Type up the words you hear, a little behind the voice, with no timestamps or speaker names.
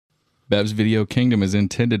Bev's Video Kingdom is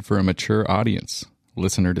intended for a mature audience.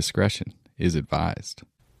 Listener discretion is advised.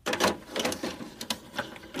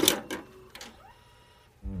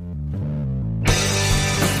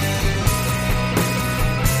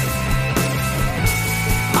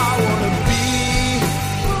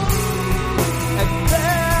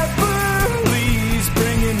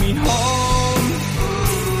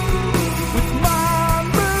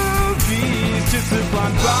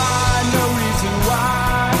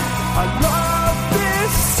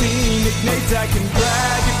 I can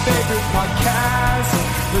brag your favorite podcast.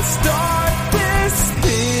 Let's start this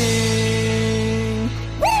thing.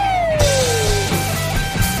 Woo!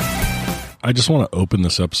 I just want to open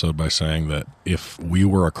this episode by saying that if we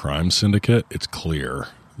were a crime syndicate, it's clear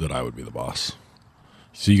that I would be the boss.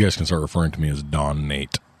 So you guys can start referring to me as Don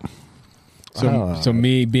Nate. So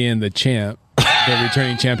me being the champ, the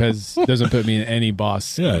returning champ doesn't put me in any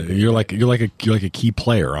boss. Yeah, you're like a key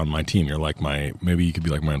player on my team. You're like maybe you could be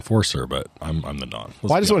like my enforcer, but I'm the Don.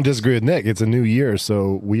 Well, I just want to disagree with Nick. It's a new year,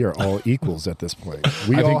 so we are all equals at this point.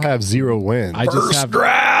 We all have 0 wins. First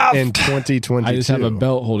draft in 2022. I just have a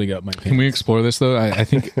belt holding up my pants. Can we explore this though? I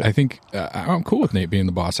think I'm cool with Nate being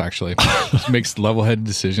the boss. Actually, makes level-headed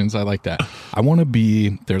decisions. I like that. I want to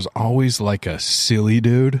be. There's always like a silly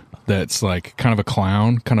dude that's like kind of a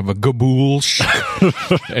clown, kind of a gaboosh,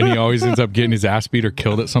 and he always ends up getting his ass beat or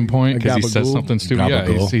killed at some point because he says something stupid. Yeah,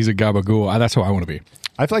 he's a gabagool. That's who I want to be.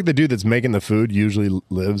 I feel like the dude that's making the food usually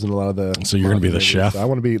lives in a lot of the... So you're going to be the chef? I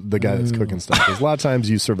want to be the guy that's cooking stuff. Because a lot of times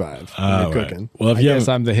you survive when you're cooking. Well, I guess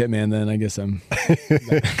I'm the hitman then. I guess I'm...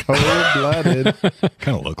 Cold-blooded.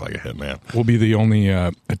 Kind of look like a hitman. We'll be the only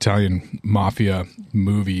Italian mafia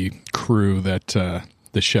movie crew that...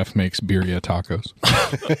 the chef makes birria tacos.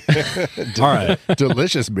 All right.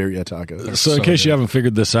 Delicious birria tacos. So in case you haven't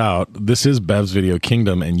figured this out, this is Bev's Video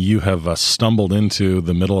Kingdom, and you have stumbled into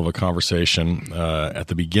the middle of a conversation at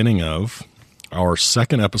the beginning of our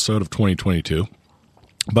second episode of 2022,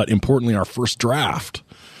 but importantly, our first draft.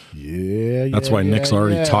 That's why Nick's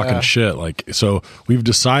already talking shit. So we've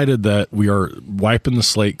decided that we are wiping the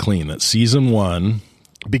slate clean, that season 1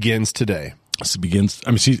 begins today. Begins.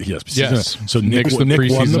 I mean, yes. So Nick won the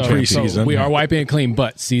preseason. So we are wiping it clean,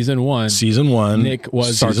 but season 1. Nick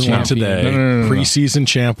was season 1 today. No. Preseason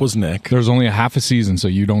champ was Nick. There's only a half a season, so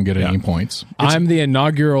you don't get any points. I'm the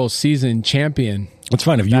inaugural season champion. It's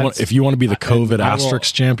fine if you want to be the COVID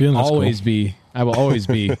asterisk champion. That's cool. I will always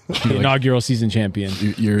be the inaugural season champion.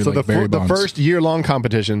 You're so like the first year-long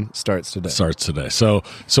competition starts today. So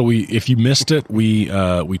if you missed it, we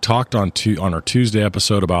talked on our Tuesday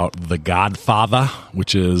episode about The Godfather,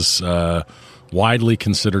 which is widely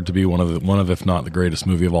considered to be one of if not the greatest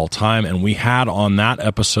movie of all time, and we had on that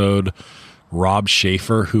episode Rob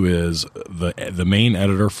Schaefer, who is the main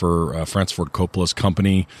editor for Francis Ford Coppola's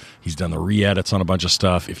company. He's done the re-edits on a bunch of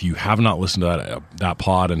stuff. If you have not listened to that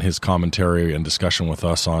pod and his commentary and discussion with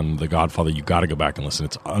us on The Godfather, you got to go back and listen.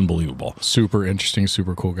 It's unbelievable. Super interesting,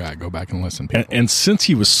 super cool guy. Go back and listen. And since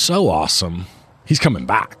he was so awesome, he's coming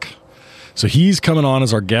back. So he's coming on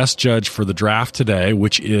as our guest judge for the draft today,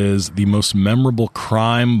 which is the most memorable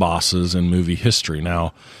crime bosses in movie history.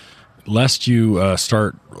 Now, lest you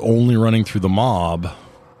start only running through the mob,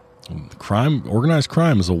 organized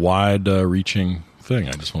crime is a wide-reaching thing.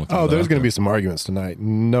 I just want to. There's going to be some arguments tonight,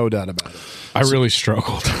 no doubt about it. I really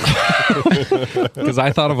struggled because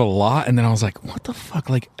I thought of a lot, and then I was like, "What the fuck?"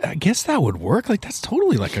 Like, I guess that would work. Like, that's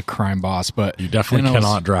totally like a crime boss. But you definitely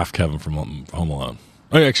cannot draft Kevin from Home Alone.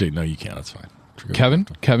 Oh, actually, no, you can't. That's fine. Kevin.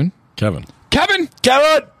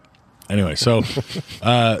 Anyway, so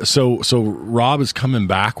Rob is coming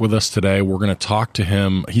back with us today. We're going to talk to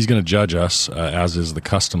him. He's going to judge us, as is the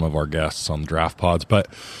custom of our guests on the draft pods. But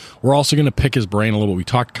we're also going to pick his brain a little. We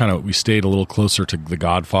stayed a little closer to The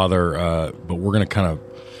Godfather, but we're going to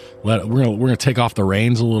we're going to take off the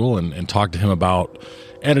reins a little and talk to him about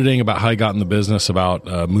editing, about how he got in the business,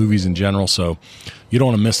 about movies in general. So you don't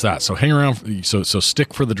want to miss that. So hang around. So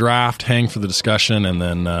stick for the draft, hang for the discussion, and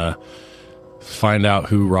then. Find out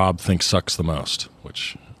who Rob thinks sucks the most,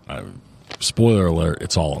 which, spoiler alert,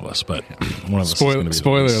 it's all of us, but one of us is going to be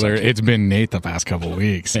spoiler alert, it's been Nate the past couple of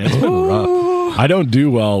weeks. It's been rough. I don't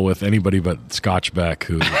do well with anybody but Scotch Beck,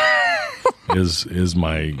 who is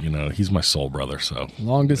my, he's my soul brother. So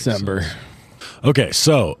long December. Okay,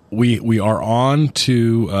 so we are on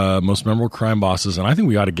to most memorable crime bosses, and I think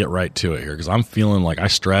we ought to get right to it here because I'm feeling like I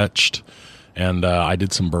stretched and I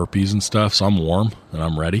did some burpees and stuff, so I'm warm and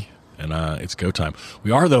I'm ready. And it's go time. We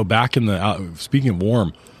are, though, back in the speaking of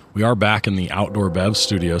warm, we are back in the outdoor Bev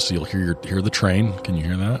studio, so you'll hear the train. Can you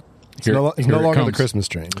hear that? Here, He's here no it longer the comes. Christmas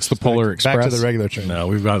train. It's the Polar Back to Express. the regular train. No,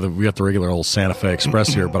 we got the regular old Santa Fe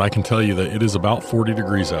Express here, but I can tell you that it is about 40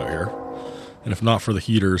 degrees out here, and if not for the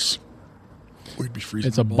heaters, we'd be freezing.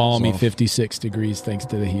 It's a our balls balmy off. 56 degrees thanks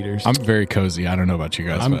to the heaters. I'm very cozy. I don't know about you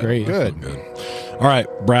guys. I'm but great. Good. Good. All right,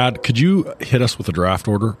 Brad, could you hit us with a draft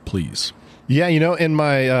order, please? Yeah, in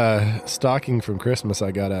my stocking from Christmas,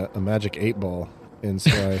 I got a Magic 8-ball. And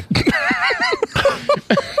so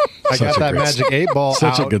I got that Magic 8-ball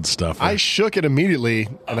Such a out. good stuff. I shook it immediately,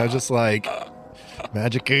 and I was just like,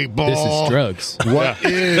 Magic 8-ball. This is drugs. What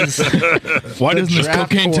is Why doesn't this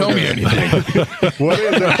draft cocaine tell me order? anything? What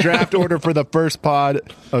is the draft order for the first pod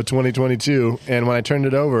of 2022? And when I turned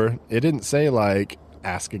it over, it didn't say like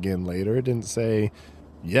ask again later. It didn't say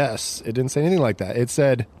yes. It didn't say anything like that. It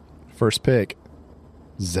said first pick,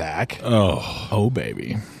 Zach. Oh,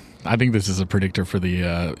 baby. I think this is a predictor for the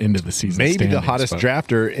end of the season. Maybe the standings, hottest but-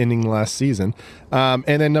 drafter ending last season. And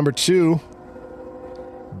then number 2,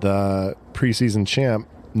 the preseason champ,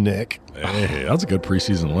 Nick. Hey, that's a good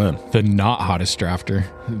preseason win. The not hottest drafter.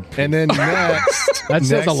 And then next, That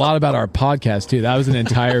says a lot about our podcast, too. That was an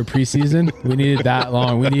entire preseason. We needed that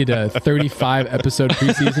long. We needed a 35-episode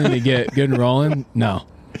preseason to get good and rolling. No.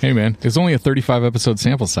 Hey, man, it's only a 35 episode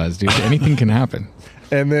sample size, dude. Anything can happen.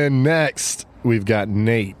 And then next, we've got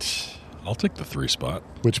Nate, I'll take the 3 spot.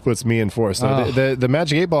 which puts me in 4. So Oh. the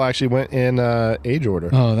Magic 8-ball actually went in age order.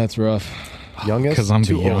 Oh, that's rough. Youngest 'Cause I'm the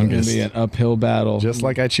to oldest. It's youngest. going to be an uphill battle. Just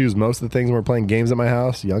like I choose most of the things when we're playing games at my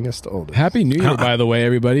house, youngest to oldest. Happy New Year, by the way,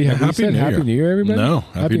 everybody. Have we Happy said New Happy Year. New Year, everybody? No,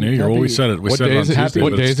 Happy New Year. Well, we said it. We What said day it on is it? Tuesday, What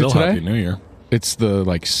but day it's is it still Happy today? New Year. It's the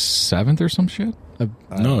 7th or some shit.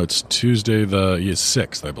 No, it's Tuesday the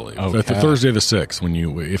 6th, I believe. Okay. It's the Thursday the 6th. When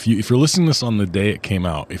if you're listening to this on the day it came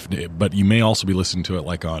out, but you may also be listening to it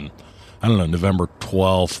like on, I don't know, November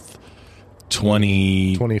 12th,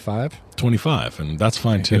 2025, 25? and that's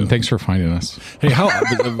fine too. And thanks for finding us. Hey,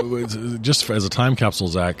 just as a time capsule,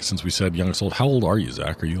 Zach, since we said youngest old, how old are you,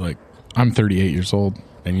 Zach? Are you like, I'm 38 years old.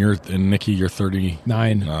 and Nikki, you're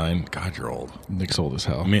 39. 9. God, you're old. Nick's old as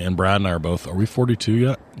hell. I mean, and Brad and I are both, are we 42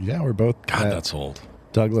 yet? Yeah, we're both God, at that's old.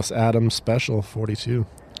 Douglas Adams special, 42.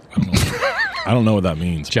 I don't know what that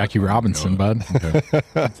means. Jackie Robinson, bud. Okay.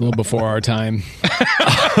 It's a little before our time.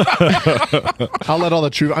 I'll let all the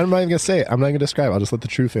true, I'm not even going to say it. I'm not going to describe it. I'll just let the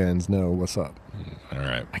true fans know what's up. All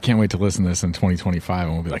right. I can't wait to listen to this in 2025,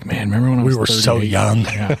 and we'll be like, man, remember when I was We were so 38? young.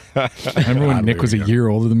 Yeah. Remember when God, Nick we was were a young. year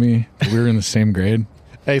older than me? We were in the same grade.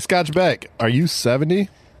 Hey, Scotch Beck, are you 70?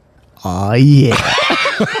 Oh, yeah.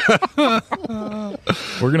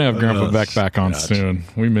 We're gonna have Grandpa Beck back on Gotcha. soon.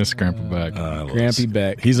 We miss Grandpa Beck. Grampy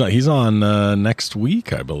Beck. He's on next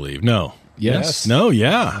week, I believe. No. Yes. No,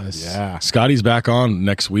 yeah. Yeah. Scotty's back on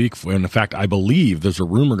next week. And in fact, I believe there's a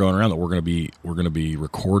rumor going around that we're going to be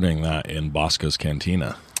recording that in Bosco's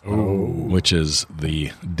Cantina, which is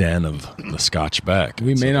the den of the Scotch Beck.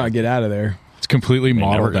 We may not get out of there. It's completely never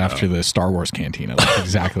modeled know. after the Star Wars cantina. Like,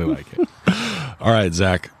 exactly like it. All right,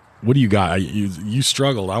 Zach, what do you got? You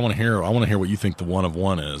struggled. I want to hear what you think the one of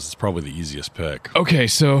one is. It's probably the easiest pick. Okay,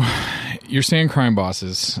 so you're saying crime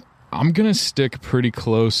bosses. I'm gonna stick pretty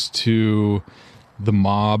close to the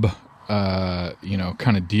mob,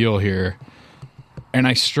 kind of deal here. And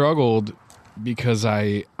I struggled because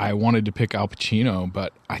I wanted to pick Al Pacino,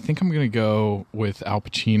 but I think I'm gonna go with Al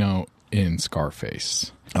Pacino in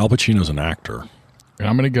Scarface. Al Pacino's an actor. And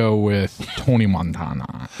I'm gonna go with Tony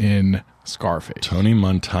Montana in Scarface. Tony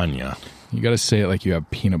Montana. You gotta say it like you have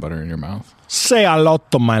peanut butter in your mouth. Say hello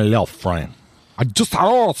to my little friend. I just had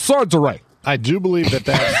oral surgery. I do believe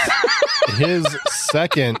that's his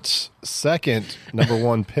second number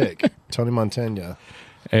 1 pick, Tony Montana.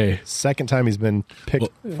 Hey, Second time he's been picked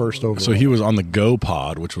first overall. So he was on the Go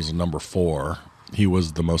Pod, which was number 4. He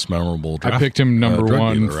was the most memorable draft. I picked him number drug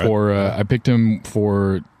 1 dealer, right? for. I picked him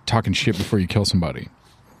for talking shit before you kill somebody.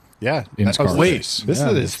 yeah. in Oh, Scarface. wait, this Yeah,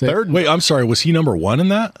 is his that's it. third. Wait, I'm sorry. Was he number 1 in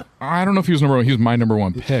that? I don't know if he was number 1. He was my number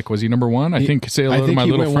 1 pick. Was he number 1? I think. Say I hello to think my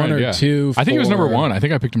he little went friend. 1 or Yeah. 2 I think he was number for- 1. I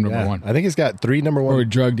think I picked him number Yeah. 1. I think he's got 3 number 1. Or a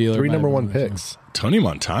drug dealer. 3 number 1 by the way. picks. Tony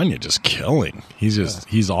Montana just killing. He's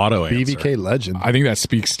auto answer. BVK legend. I think that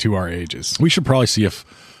speaks to our ages. We should probably see if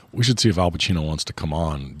Al Pacino wants to come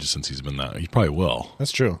on, just since he's been that. He probably will.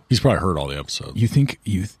 That's true. He's probably heard all the episodes. You think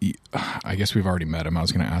you? I guess we've already met him. I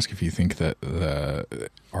was going to ask if you think that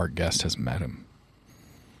our guest has met him.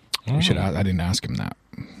 We should. I didn't ask him that.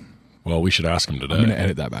 Well, we should ask him I'm going to today.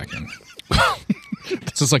 edit that back in.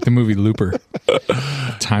 This is like the movie Looper.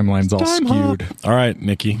 Timeline's all skewed. All right,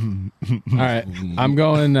 Nikki. All right. I'm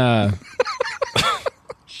going I'm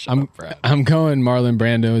going Marlon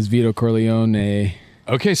Brando as Vito Corleone.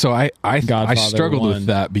 Okay, so I Godfather struggled 1. with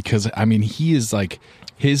that because I mean he is like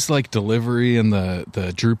his like delivery and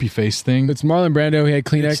the droopy face thing. It's Marlon Brando. He had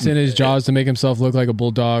Kleenex in his jaws to make himself look like a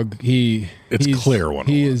bulldog. He's clear one.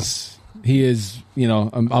 He is. You know,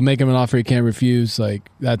 I'll make him an offer he can't refuse. Like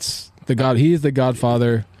that's the God. He is the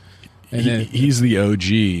Godfather. And He's the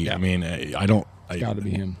OG. I mean, I don't. Got to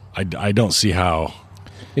be him. I don't see how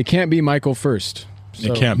It can't be Michael first.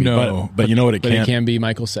 So, it can't be. No, but you know what? It but can. it can be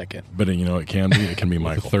Michael second, But you know, it can be. It can be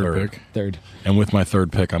Michael third pick. third. And with my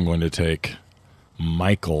third pick, I'm going to take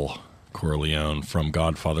Michael Corleone from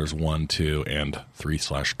Godfathers 1, 2, and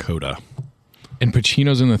 3/Coda. And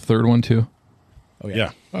Pacino's in the third one too. Oh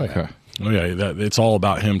Yeah. Okay. Oh yeah. It's all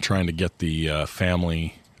about him trying to get the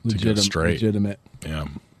family to get straight. Legitimate. Yeah.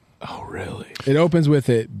 Oh, really? It opens with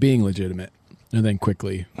it being legitimate, and then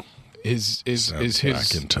quickly. Is back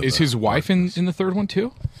into his the wife in the third one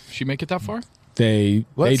too? She make it that far?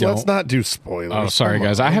 Let's don't. not do spoilers. Oh, sorry Come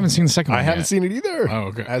guys. on. I haven't seen the second one. I haven't yet. seen it either. Oh,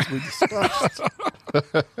 okay. As we discussed.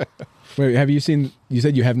 Wait, have you seen? You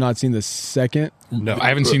said you have not seen the second. No, I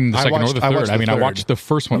haven't seen the second or the third. I mean, I watched the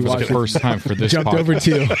first one for the watched it. first time for this. Jumped pod. over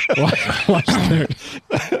two. Watch the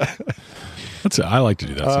third. That's it. I like to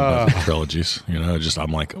do that sometimes with trilogies. You know,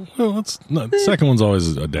 I'm like, well, the second one's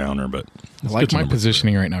always a downer, but I let's like get to my number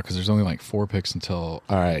positioning right now because there's only like 4 picks until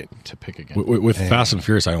All right. to pick again. With Fast and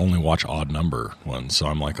Furious, I only watch odd number ones, so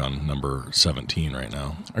I'm like on number 17 right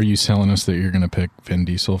now. Are you telling us that you're going to pick Vin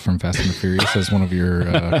Diesel from Fast and the Furious as one of your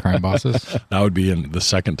crime bosses? That would be in the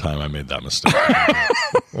second time I made that mistake.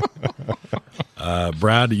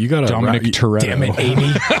 Brad, you got a Dominic Toretto. Damn it,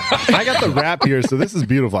 Amy. I got the wrap here, so this is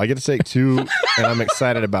beautiful. I get to take 2, and I'm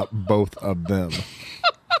excited about both of them.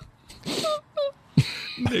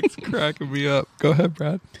 Nick's cracking me up. Go ahead,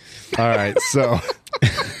 Brad. All right, so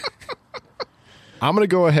I'm going to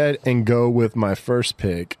go ahead and go with my first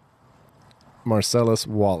pick, Marcellus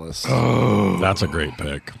Wallace. That's a great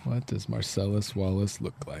pick. What does Marcellus Wallace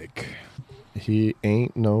look like? He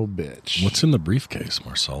ain't no bitch. What's in the briefcase,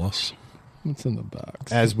 Marcellus? What's in the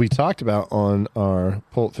box? As we talked about on our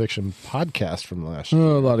Pulp Fiction podcast from last year,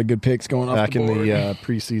 Oh, a lot of good picks going off back the in board. the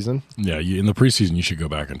preseason. Yeah, in the preseason, you should go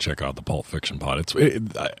back and check out the Pulp Fiction pod.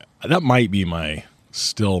 That might be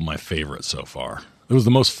still my favorite so far. It was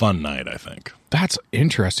the most fun night, I think. That's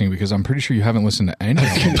interesting because I'm pretty sure you haven't listened to any of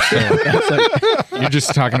them. So you're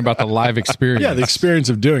just talking about the live experience. Yeah, the experience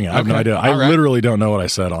of doing it. I have no idea. I literally don't know what I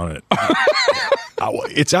said on it.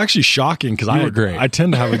 It's actually shocking because were great. I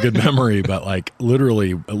tend to have a good memory, but like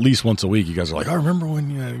literally at least once a week, you guys are like, "I remember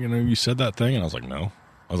when you said that thing," and I was like, "No."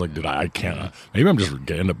 I was like, I can't. Maybe I'm just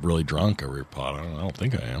end up really drunk every pod. I don't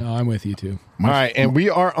think I am. No, I'm with you too. All right, and we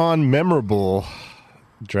are on memorable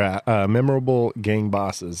gang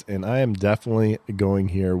bosses, and I am definitely going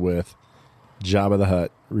here with Jabba the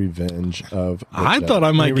Hutt, Revenge of the I Jedi. thought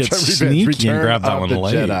I might get sneaky and Return grab that of one the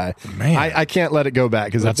late. Jedi. Man. I can't let it go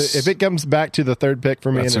back because if it comes back to the third pick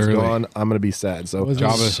for me and That's it's early. gone, I'm going to be sad. So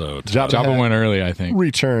Jabba, So tough. Jabba went early, I think.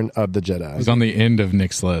 Return of the Jedi. It's on the end of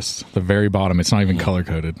Nick's list, the very bottom. It's not even color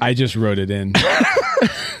coded. I just wrote it in.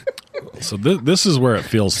 So this is where it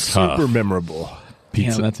feels tough. Super memorable.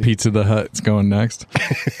 Pizza, that's a- Pizza the Hut's going next.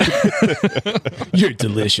 You're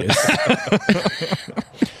delicious.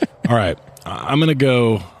 All right, I'm gonna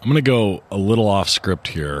go a little off script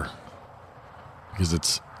here because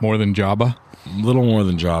it's More than Jabba. a little more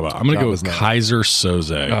than Jabba. I'm gonna go with Jabba's not. Kaiser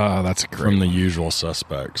Soze That's great. from The Usual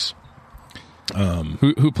Suspects.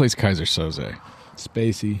 Who plays Kaiser Soze?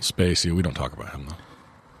 Spacey. Spacey, we don't talk about him though.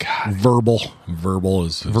 God, Verbal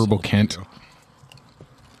is his Verbal old- Kent.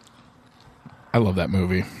 I love that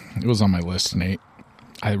movie. It was on my list, Nate.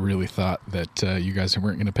 I really thought that you guys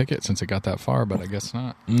weren't going to pick it since it got that far, but I guess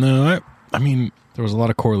not. No, I mean, There was a lot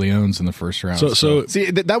of Corleones in the first round. so See,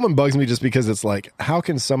 that one bugs me just because it's like, how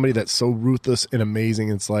can somebody that's so ruthless and amazing,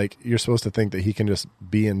 it's like you're supposed to think that he can just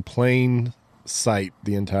be in plain sight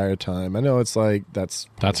the entire time. I know it's like that's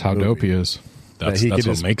how movie. dope he is. that's he could what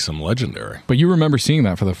just- makes him legendary. But you remember seeing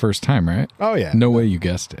that for the first time, right? Oh yeah, No way you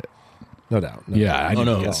guessed it. no doubt. No Yeah, doubt. I Oh didn't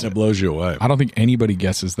no, guess it blows you away. I don't think anybody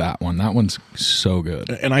guesses that one. That one's so good.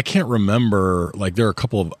 And I can't remember, like, there are a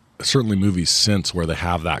couple of certainly movies since where they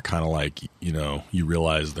have that kind of like, you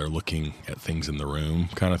realize they're looking at things in the room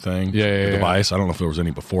kind of thing. Yeah, yeah, The yeah. device. I don't know if there was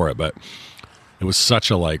any before it, but it was such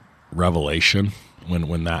a like revelation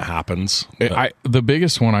when that happens. The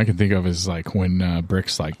biggest one I can think of is like when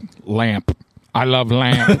Brick's like, lamp. I love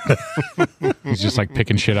lamp. He's just like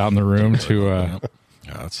picking shit out in the room to.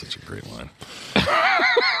 Yeah, that's such a great line.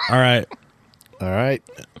 All right, All right,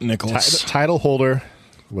 Nicholas. title holder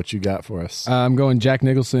what you got for us? I'm going Jack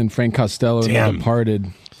Nicholson, Frank Costello, and Damn. The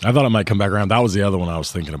Departed. I thought it might come back around. That was the other one I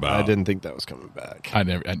was thinking about. I didn't think that was coming back. I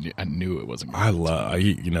knew it wasn't. I love,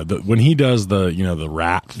 when he does the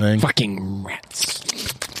rat thing. Fucking rats.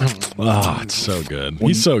 Oh, it's so good.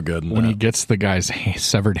 He's so good. In when he that. gets the guy's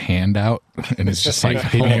severed hand out and it's just like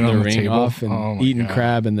Pulling hanging on the the ring table off and Oh my eating God.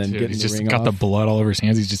 crab and then Dude, getting he's the just ring got off. the blood all over his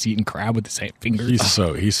hands. He's just eating crab with his fingers.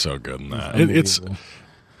 He's so good in that. It's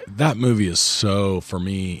that movie is so, for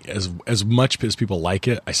me, as much as people like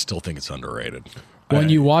it, I still think it's underrated. When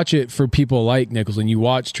you watch it for people like Nicholson, you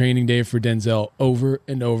watch Training Day for Denzel over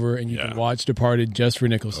and over, and you Yeah. can watch Departed just for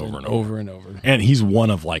Nicholson Over and over and over. And he's one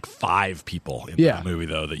of like 5 people in Yeah. that movie,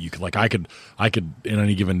 though, that you could like. I could in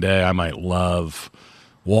any given day, I might love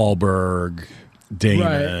Wahlberg,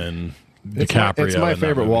 Damon, DiCaprio. It's my in that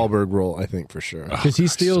favorite movie. Wahlberg role, I think, for sure. Because he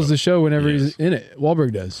steals the show whenever he's in it.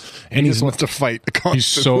 Wahlberg does. And he just wants to fight constantly. He's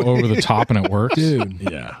so over the top and it works. Dude.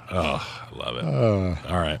 Yeah. Oh, I love it.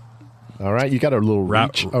 All right. All right, you got a little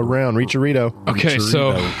reach around. Reach-a-rito. Okay,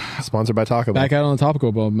 so Sponsored by Taco Bell. Back out on the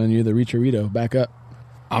topical ball menu, the Reach-a-Rito. Back up.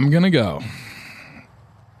 I'm going to go.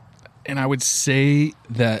 And I would say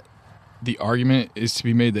that the argument is to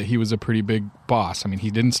be made that he was a pretty big boss. I mean,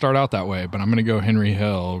 he didn't start out that way, but I'm going to go Henry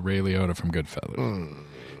Hill, Ray Liotta from Goodfellas.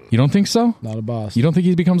 You don't think so? Not a boss. You don't think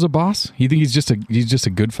he becomes a boss? You think he's just a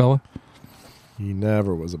good fella? He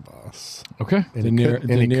never was a boss. Okay. And De he, Niro- couldn't,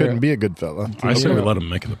 De and he Niro- couldn't be a good fella. I say we let him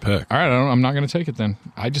make the pick. All right, I'm not going to take it then.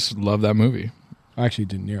 I just love that movie. Actually,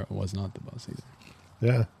 De Niro was not the boss either.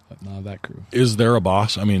 Yeah. But not of that crew. Is there a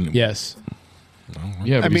boss? I mean, Yes.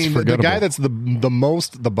 Yeah, I but he's mean, the forgettable. guy that's the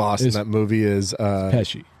most the boss in Is- that movie is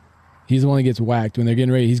Pesci. He's the one that gets whacked when they're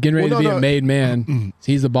getting ready. He's getting ready Well, to no, be no. a made man.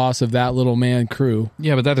 He's the boss of that little man crew.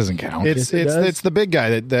 Yeah, but that doesn't count. it's Yes, it does. it's the big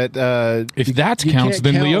guy that if that You counts, can't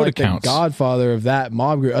then count Liotta like counts. the godfather of that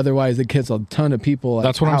mob group. Otherwise, it gets a ton of people.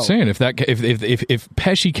 That's what I'm out. saying. If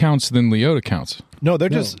Pesci counts, then Liotta counts. no, they're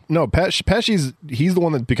just no. Pesci's he's the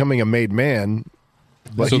one that's becoming a made man.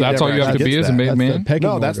 but So he that's never all you have to actually be gets is a that. made That's man? the pecking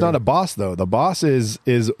No, that's order. not a boss though. The boss is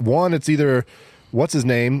one. It's either what's his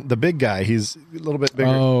name, the big guy. He's a little bit bigger.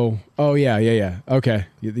 Oh, yeah. Okay.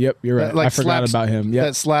 Yep, you're right. That, I forgot slaps- about him. Yep.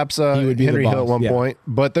 That slaps He would be the Henry Hill at boss, one yeah. point.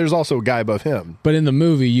 But there's also a guy above him. But in the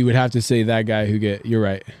movie, you would have to say that guy who You're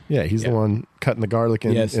right. Yeah, he's the Yeah. one cutting the garlic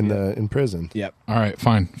in Yes, in prison. Yep. All right,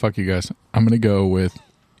 fine. Fuck you guys. I'm going to go with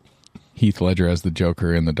Heath Ledger as the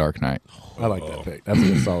Joker in The Dark Knight. I like that pick. That's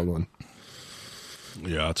a solid one.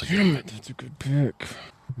 Yeah, that's a good. That's a good pick.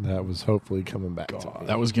 That was hopefully coming back to me.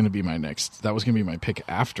 That was going to be my next. That was going to be my pick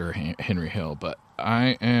after Henry Hill, but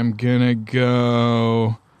I am going to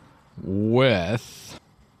go with.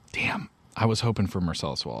 Damn, I was hoping for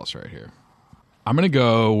Marcellus Wallace right here. I'm going to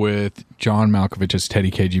go with John Malkovich as Teddy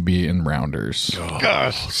KGB in Rounders.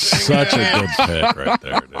 Such a good pick right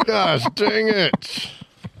there. Dude. Gosh, dang it.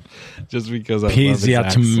 Just because I love his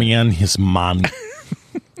accent. man his money.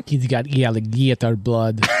 He's got alligator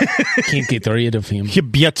blood. Can't get rid of him. He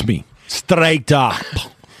beat me straight up.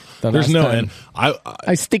 There's no end.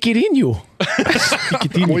 I stick it in you.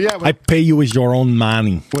 Well, yeah, I pay you with your own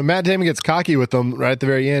money. when Matt Damon gets cocky with them right at the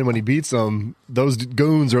very end, when he beats them, those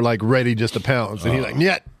goons are like ready just to pounce. And he's like,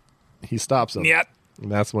 "Nyet." He stops them. Nyet.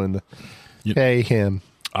 And that's when the You- pay him.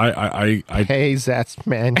 I Hey, that's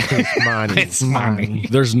man, his money.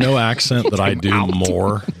 there's no accent that I do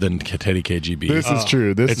more than Teddy KGB. This is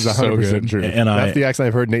true. This it's is so 100% good. true. And that's I- the accent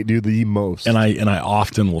I've heard Nate do the most. and I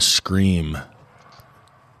often will scream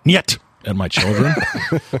 "Niet" at my children.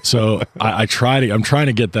 So I'm trying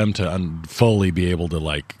to get them to fully be able to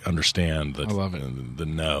like understand the I love it. the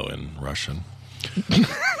no in Russian.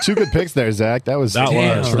 Two good picks there, Zach. That was That's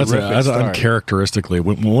terrific that's start. uncharacteristically.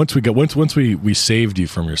 Once we saved you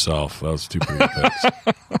from yourself, that was two pretty good picks.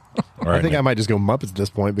 All right, I think Nick. I might just go Muppets at this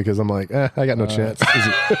point because I'm like, I got no chance.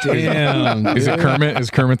 Damn. Is it Kermit? Is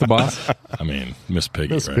Kermit the boss? I mean, Miss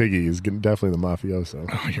Piggy. Miss right? Piggy is definitely the mafioso.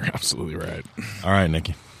 Oh, you're absolutely right. All right,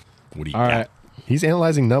 Nikki. What do you All got? right. He's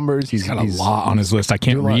analyzing numbers. He's got a lot on his list. I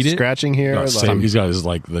can't doing a lot of read it. scratching here. He's got his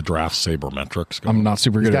like the draft sabermetrics going. I'm not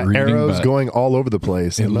super He's good at got reading, arrows but going all over the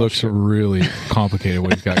place. it I'm not looks sure. really complicated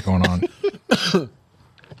what he's got going on.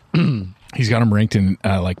 He's got him ranked in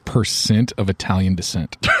like percent of Italian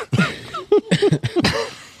descent.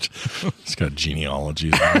 He's got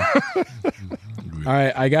genealogies. All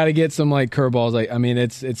right, I got to get some like curveballs. Like, I mean,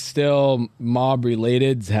 it's still mob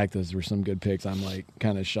related. Zach, those were some good picks. I'm like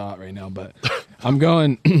kind of shot right now, but I'm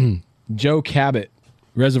going Joe Cabot,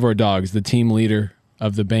 Reservoir Dogs, the team leader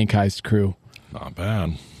of the bank heist crew. Not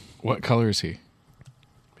bad. What color is he?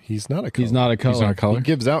 He's not a color. He's not a color. He's not a color. He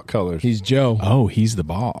gives out colors. He's Joe. Oh, he's the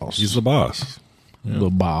boss. He's the boss. the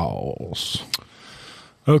boss.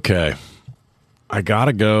 Okay. I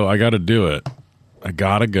gotta do it. I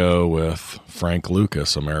gotta go with Frank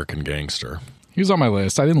Lucas, American Gangster. He was on my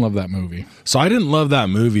list. I didn't love that movie. So I didn't love that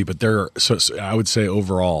movie, but so I would say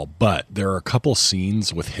overall, but there are a couple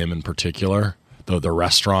scenes with him in particular. The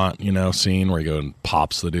restaurant, scene where he goes and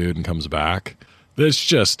pops the dude and comes back. It's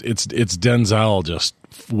Denzel just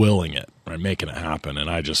willing it, right, making it happen, and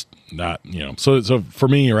I just So for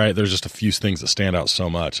me, right, there's just a few things that stand out so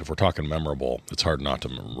much. If we're talking memorable, it's hard not to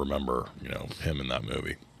remember, him in that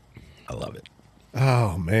movie. I love it.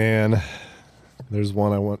 Oh man, there's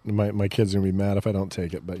one I want. My kids are gonna be mad if I don't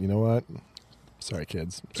take it, but you know what? Sorry,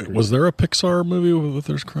 kids. Was there a Pixar movie with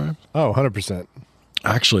There's Crime? Oh, 100%.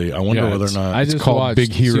 Actually, I wonder whether or not I It's just called watched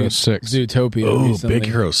Big Hero 6. Zootopia. Oh, recently. Big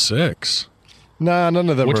Hero 6. Nah, none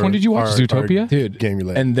of them. Which one did you watch? Zootopia? Dude. game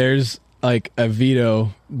related. And there's like a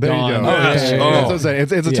Vito. There you gone. go. yes. Yeah, Oh. that's what I'm saying.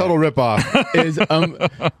 It's a total ripoff. Is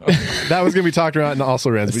That was gonna be talked about in Also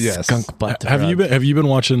Rans, but yes, skunk butt. Have you been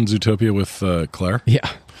watching Zootopia with Claire? Yeah.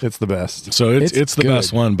 it's the best. So it's the good.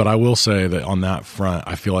 best one, but I will say that on that front,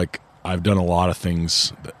 I feel like I've done a lot of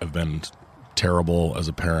things that have been terrible as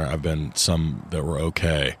a parent. I've been some that were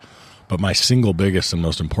okay. But my single biggest and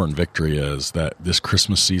most important victory is that this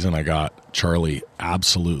Christmas season I got Charlie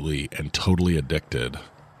absolutely and totally addicted.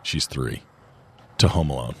 She's 3 to Home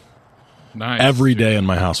Alone. Nice. Every day in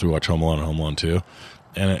my house we watch Home Alone and Home Alone 2.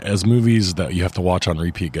 And as movies that you have to watch on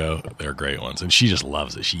repeat go, they're great ones. And she just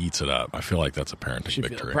loves it. She eats it up. I feel like that's a parenting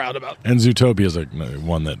victory. proud about And Zootopia is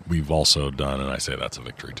one that we've also done, and I say that's a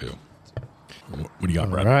victory too. What do you got,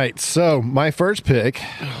 All Brad? right, so my first pick.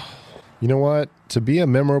 You know what? To be a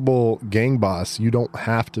memorable gang boss, you don't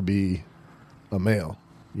have to be a male.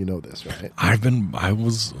 You know this, right? I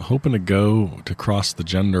was hoping to go to cross the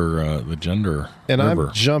gender And river.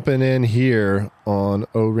 I'm jumping in here on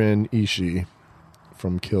Oren Ishii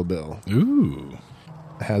from Kill Bill. Ooh.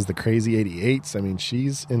 Has the crazy 88s. I mean,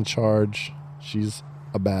 she's in charge. She's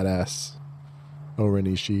a badass. Oren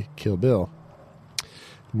Ishii, Kill Bill.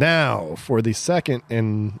 Now, for the second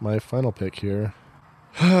and my final pick here.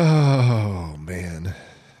 Oh, man.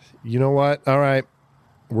 You know what? All right.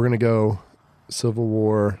 We're going to go Civil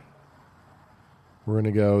War. We're going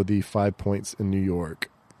to go the 5 Points in New York.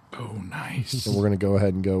 Oh, nice. And we're going to go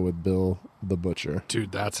ahead and go with Bill the Butcher.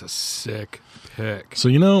 Dude, that's a sick pick. So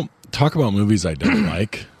talk about movies I don't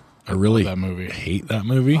like. I really that movie. hate that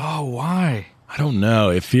movie. Oh, why? I don't know.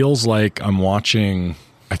 It feels like I'm watching.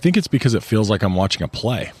 I think it's because it feels like I'm watching a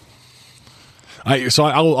play.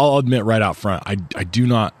 I'll admit right out front, I do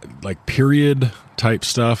not like period type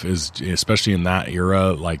stuff, is especially in that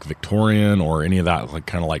era, like Victorian or any of that, like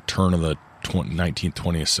kind of like turn of the 19th,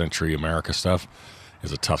 20th century America stuff,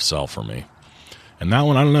 is a tough sell for me. And that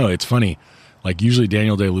one, I don't know. It's funny. Like usually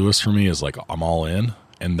Daniel Day-Lewis for me is like I'm all in,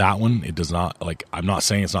 and that one it does not. Like I'm not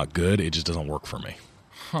saying it's not good. It just doesn't work for me.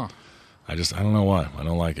 Huh. I don't know why. I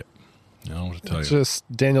don't like it. I don't know what to tell you. Just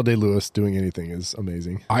Daniel Day-Lewis doing anything is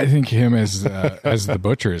amazing. I think him as the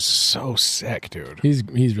Butcher is so sick, dude. He's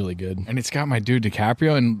really good. And it's got my dude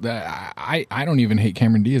DiCaprio, and I don't even hate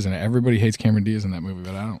Cameron Diaz in it. Everybody hates Cameron Diaz in that movie,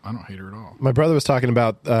 but I don't hate her at all. My brother was talking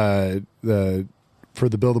about for the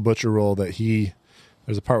Bill the Butcher role that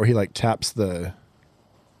there's a part where he like taps the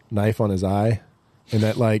knife on his eye, and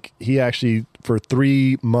that like he actually for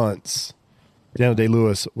 3 months, Daniel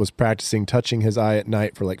Day-Lewis was practicing touching his eye at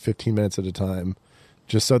night for like 15 minutes at a time,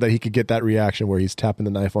 just so that he could get that reaction where he's tapping the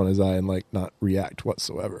knife on his eye and like not react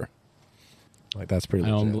whatsoever. Like that's pretty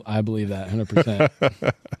legit. I believe that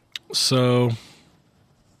 100%. So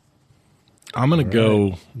I'm going to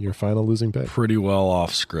go Your final losing pick. pretty well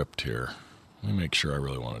off script here. Let me make sure I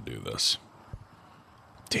really want to do this.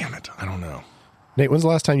 Damn it. I don't know. Nate, when's the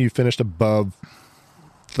last time you finished above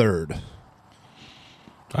third?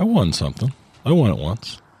 I won something. I won it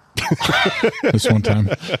once. This one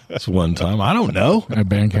time It's one time. I don't know. at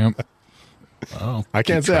band camp. Oh, I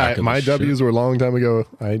can't keep track say of my this shit. W's were a long time ago.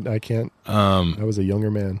 I can't. I was a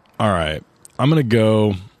younger man. All right. I'm going to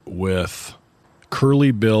go with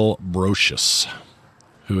Curly Bill Brocious,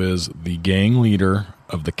 who is the gang leader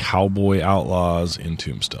of the Cowboy Outlaws in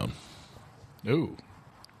Tombstone. Ooh.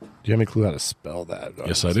 Do you have any clue how to spell that?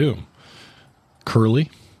 Yes, I do.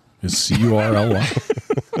 Curly is Curly.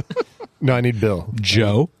 No, I need Bill.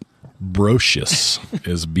 Joe. Brocious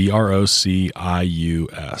is Brocius.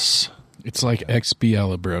 It's like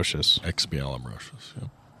XBL Abrocious. XBL Brocious. Yeah.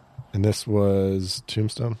 And this was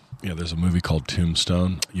Tombstone? Yeah, there's a movie called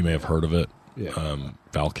Tombstone. You may have heard of it. Yeah.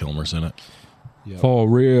 Val Kilmer's in it. For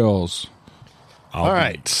reals. All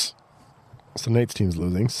right. So Nate's team's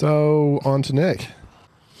losing. So on to Nick.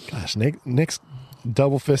 Gosh, Nick's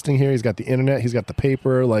double fisting here. He's got the internet. He's got the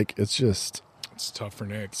paper. Like, it's just... It's tough for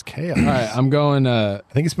Nick. Chaos. All right, I'm going. I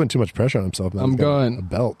think he's putting too much pressure on himself. Now. I'm He's got going- a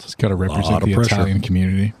belt. It's got to Lot represent of the pressure. Italian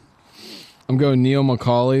community. I'm going Neil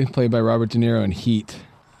Macaulay, played by Robert De Niro in Heat.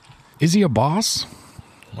 Is he a boss?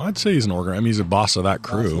 Well, I'd say he's an organizer. I mean, he's a boss of that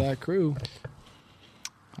crew. That's that crew.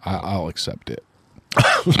 I'll accept it,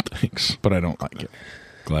 Thanks. but I don't like it.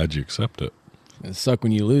 Glad you accept it. It suck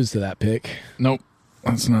when you lose to that pick. Nope,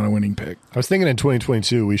 that's not a winning pick. I was thinking in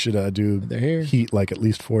 2022 we should do They're here. Heat like at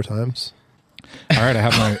least 4 times. All right, I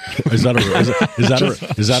have my. Is that a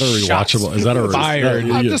rewatchable? Is that a Fired.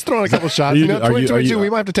 I'm just throwing a couple shots. Are you- You know, are you- 2022 are you- we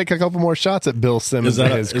might have to take a couple more shots at Bill Simmons.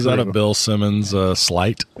 and his is that a crew. Bill Simmons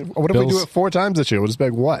slight? What if we do Bill's- it 4 times this year? We'll just be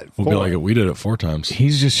like, what? We'll be 4? like, we did it 4 times.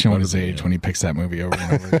 He's just showing his Better than age you. when he picks that movie over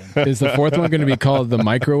and over again. Is the fourth one going to be called the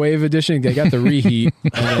microwave edition? They got the reheat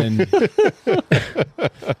and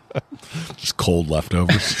Just cold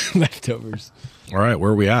leftovers. leftovers. All right,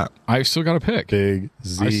 where are we at? I've still got a pick. Big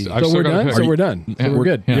Z. I've So still we're got a done. pick. So we're done. So Yeah, we're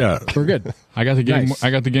good. Yeah. We're good. I got the game. Nice.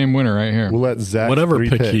 I got the game winner right here, We'll let Zach Whatever 3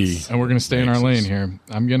 pick picks. he- and we're gonna stay in our Makes lane sense. here.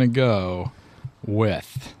 I'm gonna go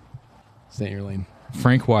with Stay in your lane.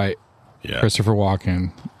 Frank White, Yeah. Christopher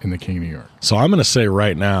Walken in The King of New York. So I'm going to say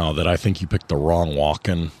right now that I think you picked the wrong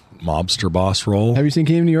Walken mobster boss role. Have you seen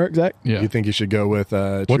King of New York, Zach? Yeah, You think you should go with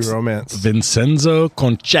True What's- Romance? Vincenzo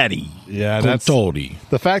Concetti. Yeah, that's Contori.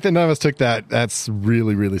 the fact that none of us took that. That's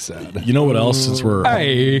really, really sad. You know what else? Since we're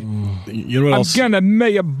Hey, you know what else? gonna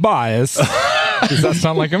make a bias. Does that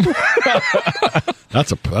sound like him?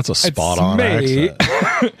 That's a spot on me.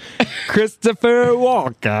 accent. Christopher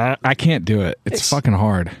Walken. I can't do it. It's fucking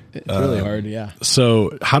hard. It's really hard. Yeah.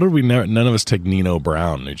 So how did we? None of us take Nino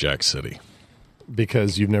Brown, New Jack City.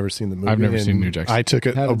 Because you've never seen the movie. I've never and seen New Jack City. I took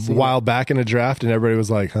it a Haven't seen while back in a draft, and everybody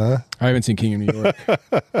was like, "Huh?" I haven't seen King of New York.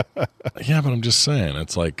 Yeah, but I'm just saying,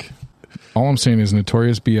 it's like All I'm saying is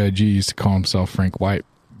Notorious B.I.G. used to call himself Frank White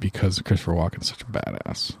because Christopher Walken's such a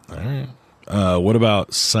badass. all right. What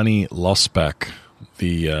about Sonny Losbeck,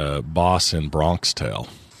 the boss in Bronx Tale?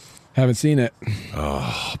 Haven't seen it.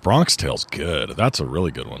 Bronx Tale's good. That's a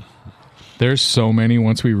really good one. There's so many.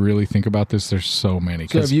 Once we really think about this, there's so many.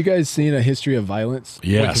 So 'Cause have you guys seen A History of Violence?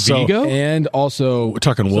 Yeah, with so Vigo? And also, we're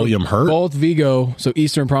talking William Hurt. both Vigo, so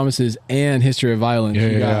Eastern Promises and History of Violence. Yeah,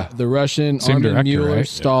 you yeah, got the Russian Same Armin director, Mueller, right?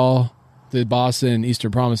 Stahl, the boss in Eastern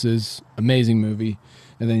Promises, amazing movie.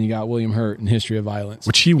 And then you got William Hurt in History of Violence.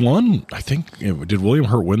 Which he won, I think. Did William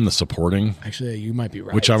Hurt win the supporting? Actually, you might be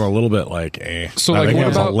right. Which I'm a little bit like, eh. So, I like, think what it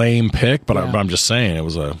was about- a lame pick, but, Yeah. I'm just saying it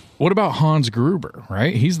was a. What about Hans Gruber,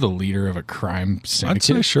 right? He's the leader of a crime syndicate.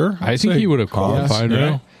 say sure. I I'd think say he would have Hans, qualified, yeah.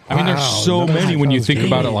 right? I mean, there's so many when you think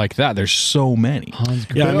about it like that. There's so many.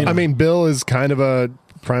 Yeah, I mean, Bill is kind of a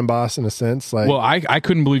prime boss in a sense. Like, Well, I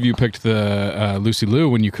couldn't believe you picked the Lucy Liu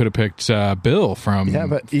when you could have picked Bill from yeah,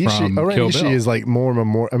 but from Ishi Kill Bill. is like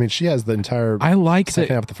more. I mean, she has the entire I like second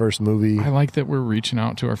that. half of the first movie. I like that we're reaching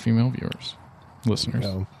out to our female viewers, listeners.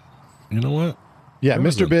 So, You know what? yeah, There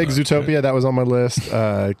was Mr. a- Big, okay. Zootopia, that was on my list.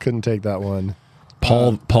 Couldn't take that one.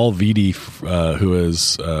 Paul Vitti, who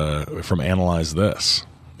is from Analyze This.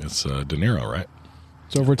 It's De Niro, right?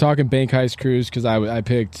 So if we're talking bank heist crews, because I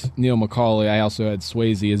picked Neil Macaulay, I also had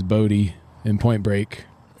Swayze as Bodie in Point Break.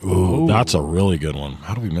 Ooh, that's a really good one.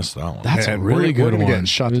 How do we miss that one? That's Man, a really we're good gonna one. get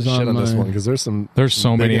shot It to was shit on on this my- one because there's some. There's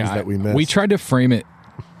so big many ones that we missed. We tried to frame it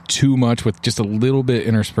too much with just a little bit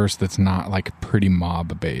interspersed that's not like pretty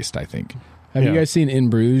mob based. I think. Have you Yeah. guys seen In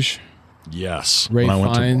Bruges? Yes. Ray when I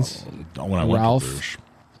went Fiennes, to when I went Ralph. to Bruges.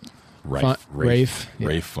 Rafe, yeah.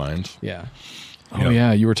 Rafe Fiennes. Yeah. Oh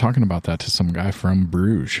yeah, you were talking about that to some guy from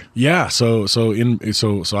Bruges. Yeah, so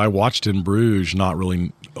I watched In Bruges. Not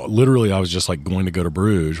really, literally. I was just like going to go to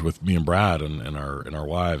Bruges with me and Brad and our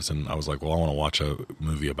wives, and I was like, well, I want to watch a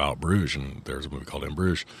movie about Bruges, and there's a movie called In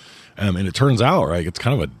Bruges, and it turns out, right, it's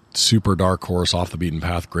kind of a super dark horse, off the beaten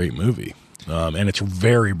path, great movie, and it's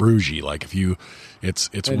very Bruges-y. Like if you, it's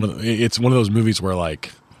one of those movies where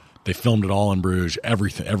like they filmed it all in Bruges,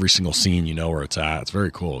 every single scene, you know where it's at. It's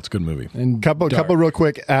very cool. It's a good movie. And couple dark. real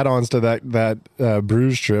quick add-ons to that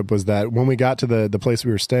Bruges trip was that when we got to the place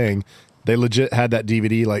we were staying, they legit had that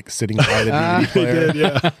DVD like sitting by the DVD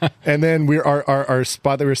player. And then our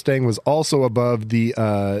spot that we were staying was also above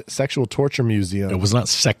the sexual torture museum. It was not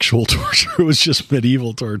sexual torture. It was just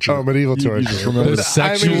medieval torture. Oh, medieval You torture. just remember The that.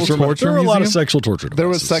 sexual just torture There were a lot of museum? sexual torture devices. There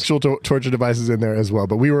was sexual torture devices in there as well,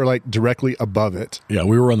 but we were like directly above it. Yeah,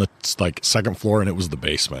 we were on the like second floor, and it was the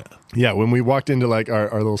basement. Yeah, when we walked into like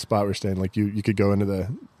our little spot we're staying, like you could go into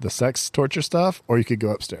the sex torture stuff, or you could go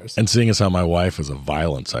upstairs. And seeing as how my wife is a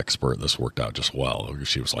violence expert, this worked out just well.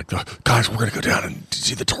 She was like, "Guys, we're gonna go down and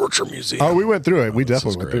see the torture museum." Oh, we went through it. We This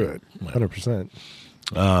definitely is went great. through it.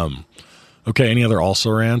 100%. Okay, any other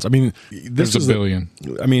also-rans? I mean, There's this is a billion.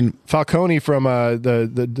 I mean, Falcone from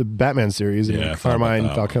the Batman series. Yeah, I thought about Carmine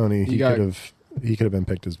that. Falcone. He got- could have been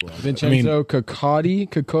picked as well. Vincenzo Cacotti,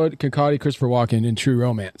 Christopher Walken in True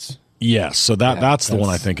Romance. yes. So that's the one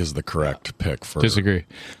I that's- think is the correct pick for. Disagree.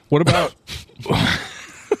 What about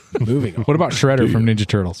Moving on. what about Shredder from Ninja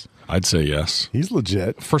Turtles? I'd say yes. He's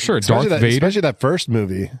legit For sure. Especially Darth that, Vader. especially that first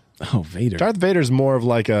movie. Oh, Vader. Darth Vader's more of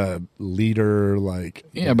like a leader, like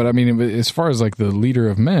Yeah, but I mean, as far as like the leader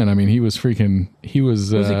of men, I mean, he was.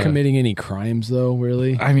 Was he committing any crimes though?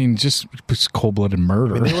 Really? I mean, just cold-blooded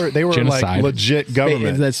murder. I mean, they were genocide. like legit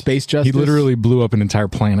government. Is that space He justice? literally blew up an entire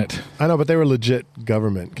planet. I know, but they were legit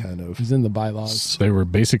government kind of. He's in the bylaws. They were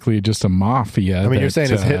basically just a mafia. I mean, you're that,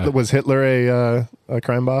 saying was Hitler a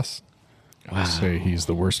crime boss? I'd say he's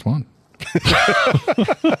the worst one.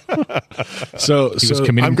 So He was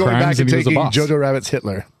committing I'm going crimes back and to he was a taking boss. Jojo Rabbit's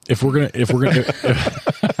Hitler. if we're gonna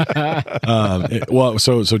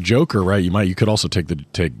so Joker, right? You could also take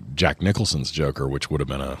Jack Nicholson's Joker, which would have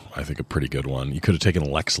been I think a pretty good one. You could have taken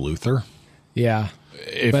Lex Luthor. Yeah.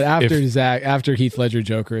 If- But if after Heath Ledger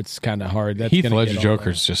Joker, it's kind of hard. That's Heath gonna Ledger get all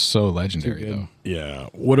Joker's just so legendary, Too good. though. Yeah.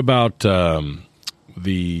 What about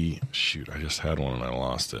the shoot? I just had one and I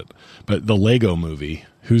lost it. But the Lego Movie.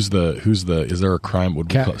 Who's the? Is there a crime?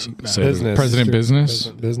 Would we say Business. President Business?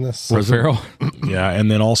 Business. Will Ferrell? Yeah,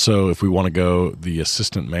 and then also if we want to go, the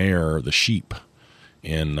assistant mayor, the sheep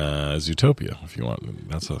in Zootopia. If you want,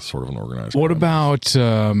 that's a sort of an organized. What crime. about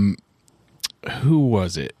who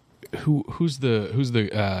was it? Who's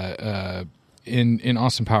the in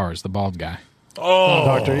Austin Powers, the bald guy?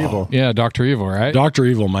 Dr. Evil. Yeah, Dr. Evil, right? Dr.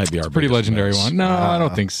 Evil might be our Pretty biggest legendary miss. one. No, I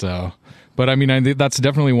don't think so. But I mean, I think that's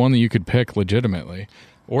definitely one that you could pick legitimately.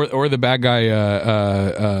 Or the bad guy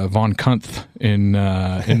Von Kunth in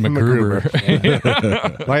MacGruber.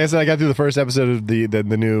 Like I said, I got through the first episode of the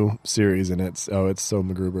new series, and it's so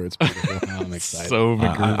MacGruber. It's beautiful. I'm excited. So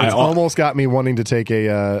MacGruber. It's almost got me wanting to take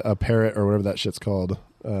a parrot or whatever that shit's called.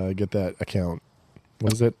 Get that account.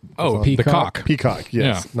 What is it? Oh, It's the on- cock. Peacock.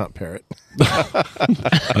 Yes, Yeah. not parrot.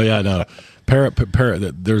 Oh yeah, no. Parrot.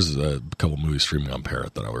 There's a couple movies streaming on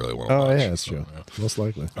Parrot that I really want to watch. Oh yeah, that's true. Most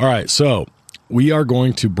likely. All right, so we are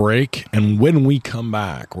going to break, and when we come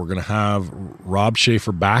back, we're going to have Rob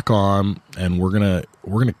Schaefer back on, and we're gonna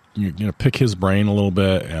pick his brain a little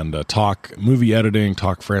bit and talk movie editing,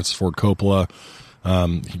 talk Francis Ford Coppola.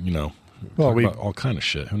 Well, talk we- about all kind of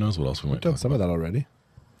shit. Who knows what else we might Done talk some about. of that already.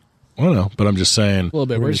 I don't know, but I'm just saying A little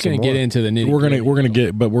bit. We're We're gonna just do going some to get more. into the nitty.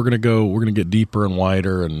 we're gonna get deeper and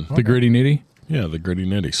wider and The gritty nitty? yeah, the gritty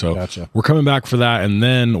nitty. So Gotcha. we're coming back for that, and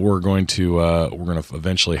then we're going to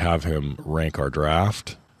eventually have him rank our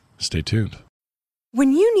draft. Stay tuned.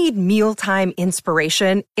 When you need mealtime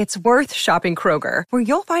inspiration, it's worth shopping Kroger, where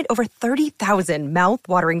you'll find over 30,000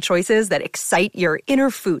 mouth-watering choices that excite your inner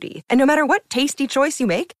foodie. And no matter what tasty choice you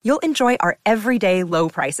make, you'll enjoy our everyday low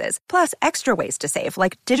prices, plus extra ways to save,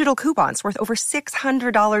 like digital coupons worth over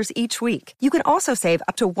 $600 each week. You can also save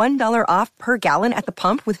up to $1 off per gallon at the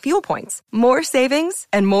pump with fuel points. More savings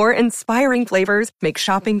and more inspiring flavors make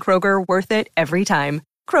shopping Kroger worth it every time.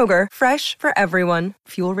 Kroger, fresh for everyone.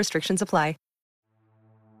 Fuel restrictions apply.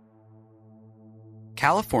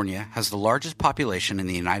 California has the largest population in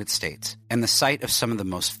the United States and the site of some of the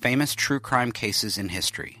most famous true crime cases in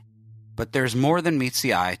history. But there's more than meets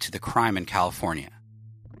the eye to the crime in California.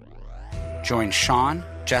 Join Sean,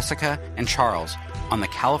 Jessica, and Charles on the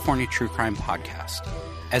California True Crime Podcast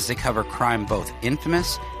as they cover crime both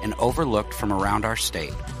infamous and overlooked from around our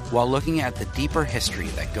state, while looking at the deeper history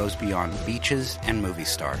that goes beyond beaches and movie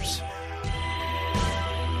stars.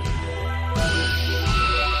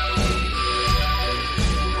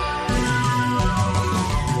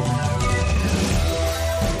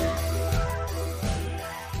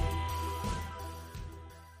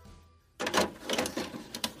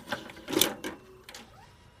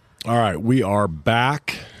 All right, we are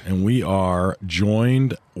back, and we are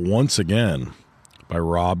joined once again by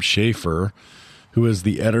Rob Schaefer, who is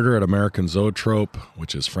the editor at American Zoetrope,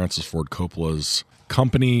 which is Francis Ford Coppola's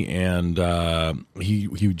company, and he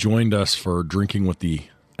joined us for Drinking with the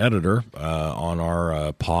Editor on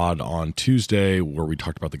our pod on Tuesday, where we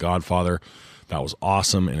talked about The Godfather. That was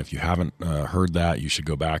awesome, and if you haven't heard that, you should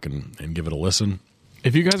go back and give it a listen.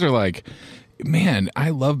 If you guys are like, man, I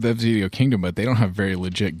love Bev's Video Kingdom, but they don't have very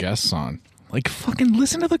legit guests on. Like, fucking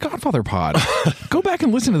listen to the Godfather pod. Go back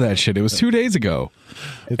and listen to that shit. It was 2 days ago.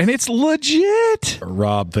 And it's legit.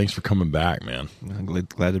 Rob, thanks for coming back, man. I'm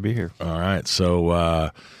glad to be here. All right,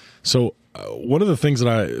 so one of the things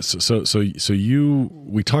that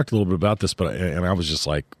we talked a little bit about this, but I was just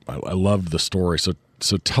like, I loved the story. So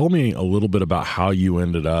So tell me a little bit about how you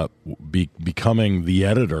ended up becoming the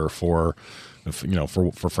editor for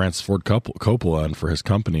Francis Ford Coppola and for his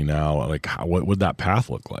company now. Like, what would that path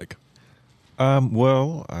look like?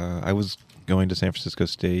 I was going to San Francisco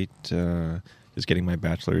State, just getting my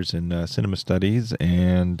bachelor's in cinema studies,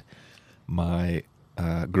 and my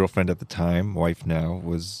girlfriend at the time, wife now,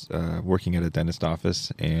 was working at a dentist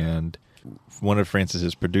office, and one of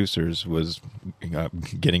Francis's producers was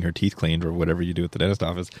getting her teeth cleaned, or whatever you do at the dentist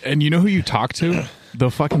office. And you know who you talk to?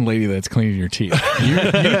 The fucking lady that's cleaning your teeth. You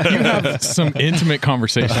have some intimate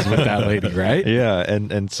conversations with that lady, right? Yeah,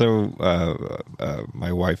 and so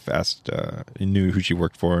my wife asked, knew who she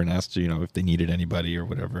worked for, and asked, if they needed anybody or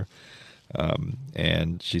whatever.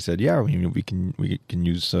 And she said, "Yeah, we can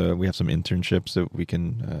use. We have some internships that we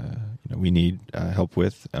can, we need help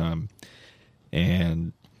with."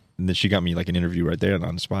 And then she got me like an interview right there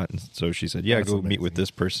on the spot. And so she said, "Yeah, That's go amazing. meet with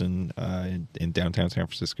this person in downtown San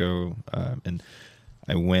Francisco." And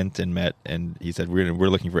I went and met, and he said, "We're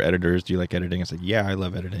looking for editors. Do you like editing?" I said, "Yeah, I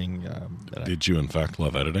love editing." Did you in fact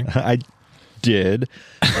love editing? I did.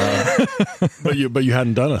 But you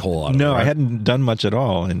hadn't done a whole lot of it, No, right? I hadn't done much at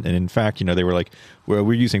all. And in fact, they were like, "Well,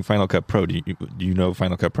 we're using Final Cut Pro. Do you know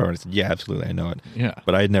Final Cut Pro?" And I said, "Yeah, absolutely, I know it." Yeah.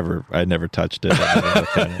 But I had never touched it. So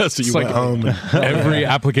you It's went like home. every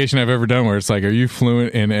application I've ever done where it's like, are you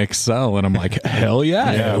fluent in Excel? And I'm like, hell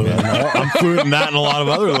yeah. I'm fluent in that and a lot of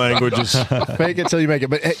other languages. Fake it till you make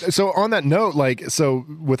it. But hey, so on that note, so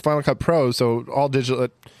with Final Cut Pro, so all digital.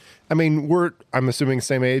 I mean, I'm assuming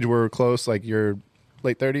same age. We're close. Like your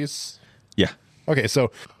late 30s. Yeah. Okay,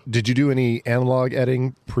 so did you do any analog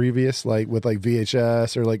editing previous, like with like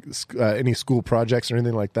VHS or like any school projects or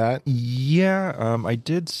anything like that? Yeah, I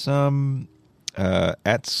did some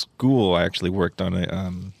at school. I actually worked on I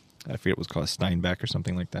forget what it was called, a Steinbeck or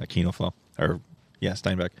something like that, Kinofilm,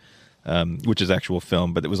 Steinbeck, which is actual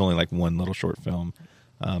film, but it was only like one little short film.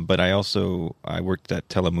 But I worked at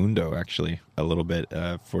Telemundo actually a little bit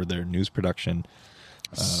for their news production.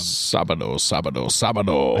 Sabado.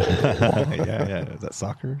 Yeah. Is that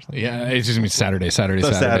soccer or something? Yeah, it just means Saturday.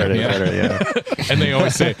 Saturday, yeah. And they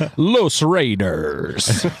always say, Los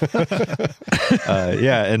Raiders.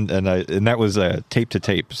 Yeah, and that was tape to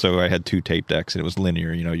tape. So I had 2 tape decks, and it was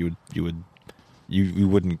linear. You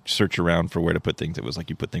wouldn't search around for where to put things. It was like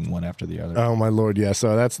you put thing one after the other. Oh my Lord, yeah.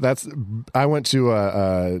 So that's. I went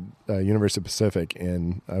to University of Pacific,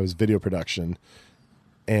 and I was video production,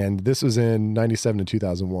 and this was in '97 to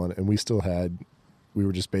 2001, and we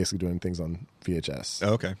were just basically doing things on VHS.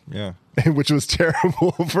 Okay, yeah. Which was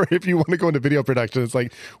terrible for if you want to go into video production. It's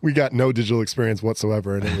like we got no digital experience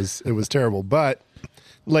whatsoever, and it was terrible. But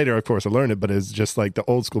later, of course, I learned it. But it's just like the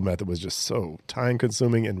old school method was just so time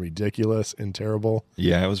consuming and ridiculous and terrible.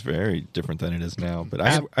 Yeah, it was very different than it is now. But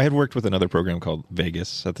I had worked with another program called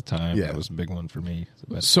Vegas at the time. Yeah. That was a big one for me.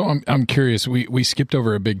 But So I'm curious. We skipped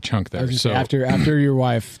over a big chunk I there. was just So after your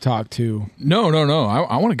wife talked to no.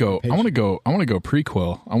 I want to go. I want to go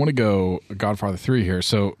prequel. I want to go Godfather 3 here.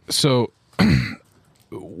 So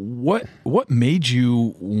what made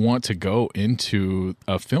you want to go into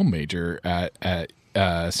a film major at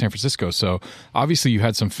San Francisco? So obviously you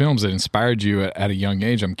had some films that inspired you at a young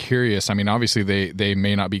age. I'm curious. I mean, obviously they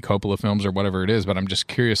may not be Coppola films or whatever it is, but I'm just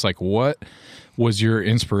curious, like, what was your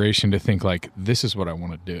inspiration to think like, this is what I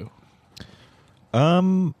want to do?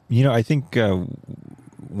 I think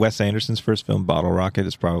Wes Anderson's first film, Bottle Rocket,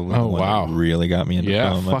 is probably the one that really got me into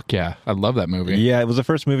film. Fuck yeah. I love that movie. Yeah, it was the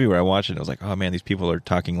first movie where I watched it and I was like, oh man, these people are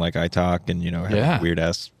talking like I talk, and have weird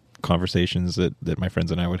ass conversations that my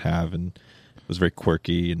friends and I would have, and it was very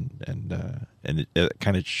quirky, and it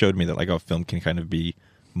kind of showed me that like, film can kind of be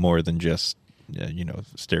more than just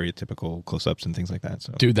stereotypical close-ups and things like that.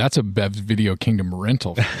 So, dude, that's a Bev's Video Kingdom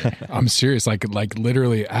rental for me. I'm serious. Like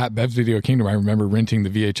literally at Bev's Video Kingdom, I remember renting the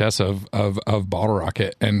VHS of Bottle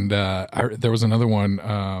Rocket, and there was another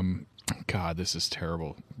one. God, this is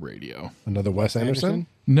terrible radio. Another Wes Anderson?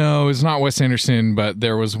 No, it's not Wes Anderson, but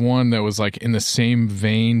there was one that was like in the same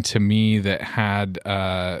vein to me that had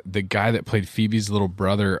the guy that played Phoebe's little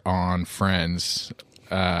brother on Friends.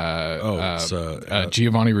 Giovanni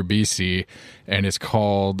Ribisi, and it's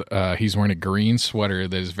called he's wearing a green sweater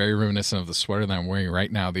that is very reminiscent of the sweater that I'm wearing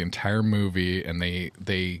right now the entire movie, and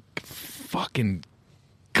they fucking,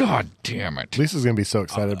 god damn it. Lisa's gonna be so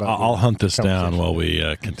excited about I'll hunt this down while we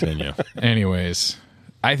continue. Anyways,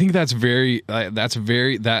 I think that's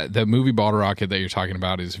the movie Bottle Rocket that you're talking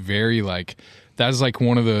about is very like, that's like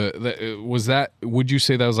one of would you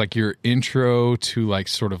say that was like your intro to like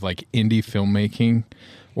sort of like indie filmmaking?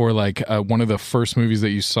 Or like one of the first movies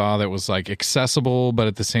that you saw that was like accessible, but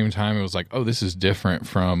at the same time it was like, oh, this is different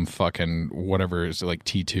from fucking whatever is like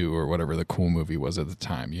T2 or whatever the cool movie was at the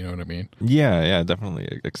time. You know what I mean? Yeah,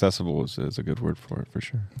 definitely. Accessible is a good word for it, for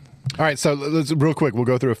sure. All right, so let's real quick. We'll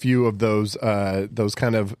go through a few of those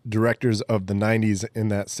kind of directors of the '90s in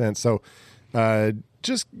that sense. So,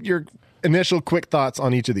 just your initial quick thoughts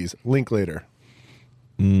on each of these. Linklater.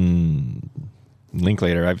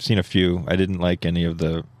 Linklater. I've seen a few. I didn't like any of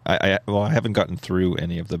the. I haven't gotten through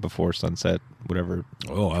any of the Before Sunset, whatever.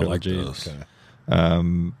 Oh, I like trilogies.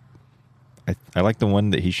 those. I like the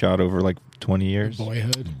one that he shot over like 20 years.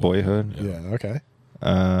 Boyhood. Yeah. Okay.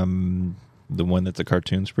 The one that's a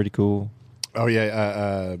cartoon's pretty cool. Oh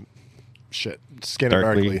yeah. Scanner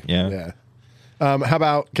Darkly, Darkly. yeah. How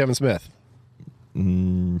about Kevin Smith?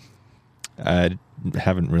 I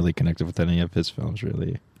haven't really connected with any of his films,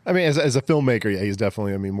 really. I mean, as a filmmaker, yeah, he's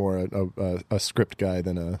definitely. I mean, more a script guy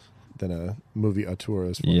than a movie auteur.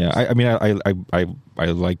 As far Yeah, as, I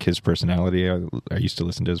like his personality. I used to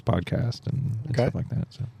listen to his podcast and Okay. stuff like that.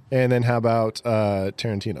 So And then how about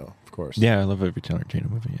Tarantino? Of course. yeah, I love every Tarantino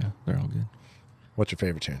movie. Yeah, they're all good. What's your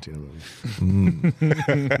favorite Tarantino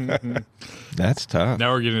movie? That's tough.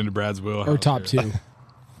 Now we're getting into Brad's wheelhouse. Or top here. 2.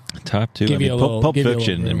 Top two. Give you a little- Pulp give you a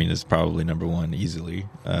Fiction. little I mean, is probably number one easily.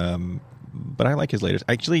 But I like his latest.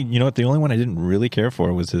 Actually, you know what? The only one I didn't really care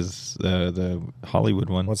for was his the Hollywood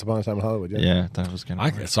one. Once Upon a Time in Hollywood. Yeah, that was kind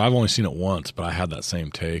of. So I've only seen it once, but I had that same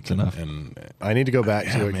take. enough. And I need to go back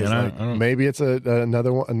to it because man, I don't- maybe it's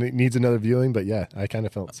another one. It needs another viewing, but yeah, I kind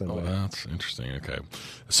of felt the same way. that's interesting. Okay,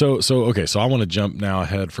 so I want to jump now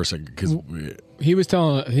ahead for a second because He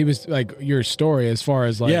was like your story as far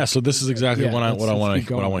as like So this is exactly Yeah, what I let's want keep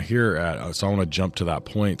to what I going. want to hear at. So I want to jump to that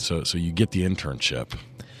point. So you get the internship.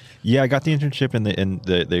 Yeah, I got the internship, and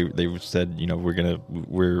they said, you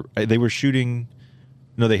know, they were shooting.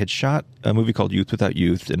 No, they had shot a movie called Youth Without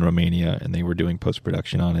Youth in Romania, and they were doing post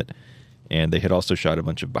production on it. And they had also shot a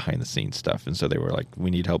bunch of behind the scenes stuff, and so they were like,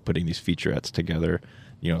 we need help putting these featurettes together.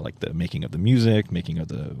 You know, like the making of the music, making of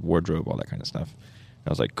the wardrobe, all that kind of stuff. And I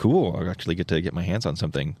was like, cool, I'll actually get to get my hands on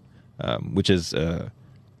something, which is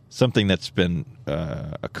something that's been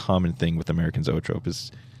a common thing with American Zoetrope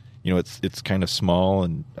is. You know, it's kind of small,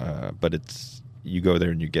 and but you go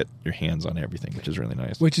there and you get your hands on everything, which is really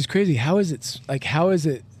nice. Which is crazy. How is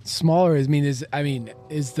it smaller? Is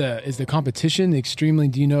the competition extremely?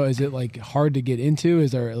 Do you know? Is it like hard to get into?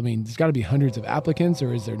 Is there? I mean, there's got to be hundreds of applicants,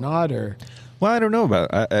 or is there not? Or Well, I don't know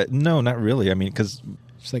about. No, not really. I mean, because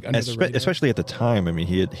just like under the radar? especially at the time, I mean,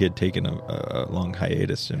 he had taken a long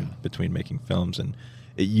hiatus between making films, and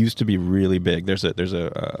it used to be really big. There's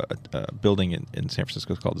a building in San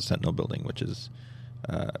Francisco called the Sentinel Building,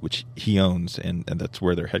 which he owns, and that's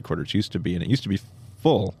where their headquarters used to be, and it used to be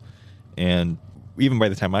full. And even by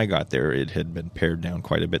the time I got there, it had been pared down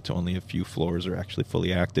quite a bit to only a few floors are actually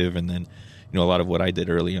fully active. And then, you know, a lot of what I did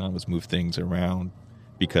early on was move things around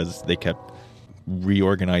because they kept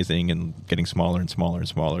reorganizing and getting smaller and smaller and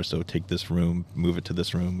smaller. So take this room, move it to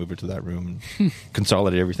this room, move it to that room, and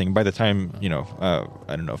consolidate everything. By the time, you know,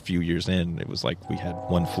 I don't know, a few years in, it was like we had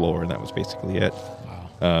one floor and that was basically it.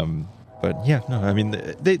 Wow. But yeah, no, I mean,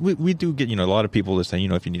 we do get, you know, a lot of people that say, you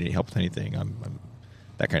know, if you need any help with anything, I'm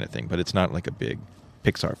that kind of thing. But it's not like a big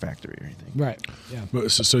Pixar factory or anything. right? Yeah.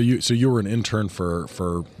 But so you were an intern for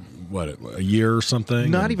what, a year or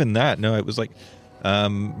something? Not even that. No, it was like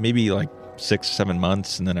maybe like 6-7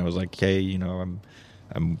 months, and then I was like, hey, you know,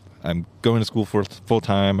 I'm going to school for full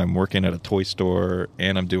time. I'm working at a toy store,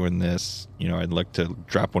 and I'm doing this. You know, I'd like to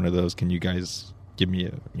drop one of those. Can you guys give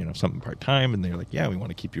me something part time? And they're like, yeah, we want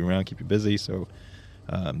to keep you around, keep you busy. So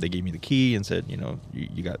they gave me the key and said, you know,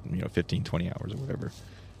 you got 15, 20 hours or whatever.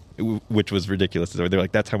 Which was ridiculous. They're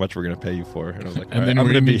like, that's how much we're going to pay you for. And I was like, And then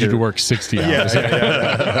we're going to need you to work 60 hours.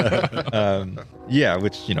 Yeah,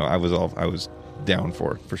 which, you know, I was down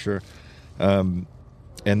for sure. And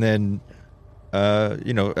then,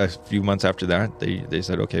 you know, a few months after that, they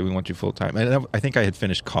said, okay, we want you full time. And I think I had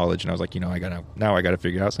finished college, and I was like, you know, I gotta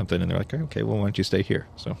figure out something. And they're like, okay, well, why don't you stay here?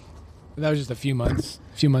 So That was just a few months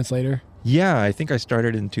later. yeah, I think I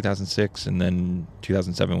started in 2006, and then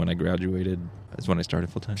 2007 when I graduated is when I started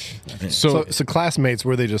full time. So, So classmates,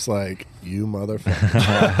 were they just like, you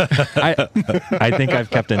motherfucker? I think I've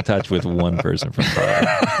kept in touch with one person from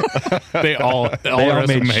college. they all They all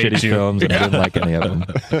made shitty films, and I didn't like any of them.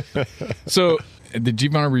 So the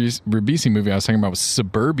Giovanni Ribisi movie I was talking about was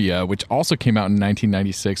Suburbia, which also came out in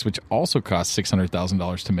 1996, which also cost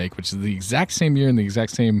 $600,000 to make, which is the exact same year and the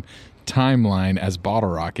exact same timeline as Bottle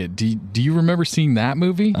Rocket. Do you remember seeing that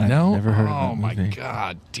movie? I've No? never heard of that Oh my movie.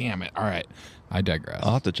 God, damn it. All right. I digress.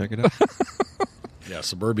 I'll have to check it out. Yeah,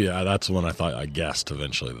 Suburbia. That's the one I guessed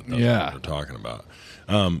eventually that's Yeah. what we're talking about.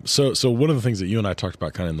 So one of the things that you and I talked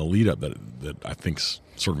about kind of in the lead up that I think's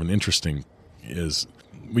sort of an interesting is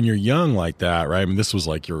when you're young like that, right? I mean, this was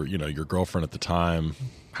like your girlfriend at the time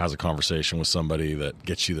has a conversation with somebody that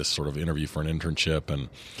gets you this sort of interview for an internship, and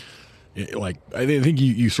I think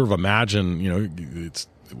you sort of imagine, it's.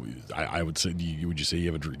 I would say, would you say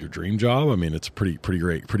you have your dream job? I mean, it's pretty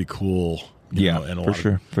great, pretty cool.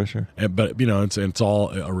 And for sure. But it's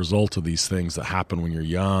all a result of these things that happen when you're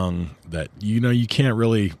young that you can't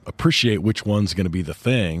really appreciate which one's going to be the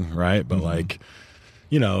thing, right? But I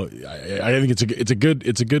think it's a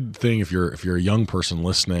good thing if you're a young person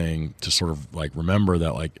listening to sort of like remember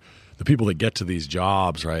that like the people that get to these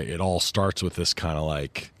jobs, right? It all starts with this kind of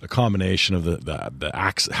like a combination of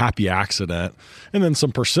the happy accident and then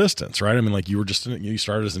some persistence, right? I mean, like you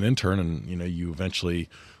started as an intern and you eventually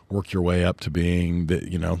work your way up to being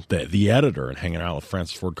the editor and hanging out with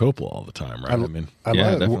Francis Ford Coppola all the time, right? I love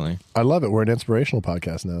definitely. it. I love it. We're an inspirational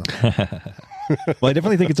podcast now. Well, I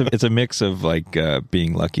definitely think it's a mix of like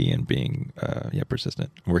being lucky and being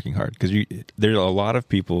persistent, working hard. Because there are a lot of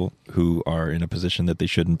people who are in a position that they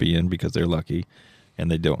shouldn't be in because they're lucky,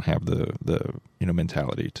 and they don't have the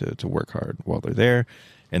mentality to work hard while they're there.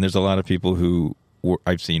 And there's a lot of people who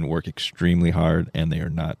I've seen work extremely hard, and they are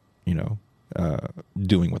not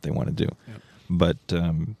doing what they want to do. Yep. But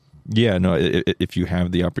if you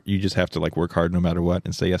have the you just have to like work hard no matter what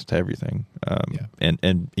and say yes to everything.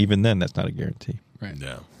 And even then, that's not a guarantee. Right.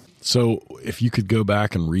 Yeah. So if you could go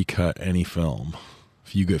back and recut any film,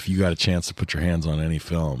 if you got a chance to put your hands on any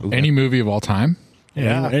film, any movie of all time.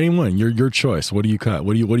 Yeah. Anyone, your choice. What do you cut?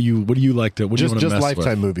 What do you like to? What do you want to just mess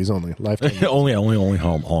Lifetime with? movies only. Lifetime. Movies. only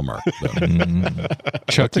Hallmark. Chucky,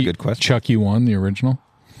 That's a good question. Chucky 1, the original.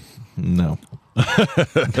 No.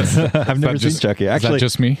 I've never seen Chucky. Actually, is that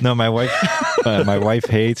just me? No, my wife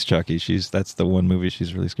hates Chucky. That's the one movie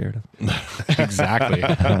she's really scared of. Exactly.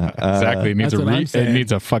 Exactly. It needs it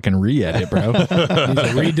needs a fucking re-edit, bro. He's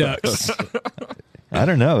a redux. I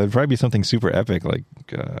don't know. It'd probably be something super epic like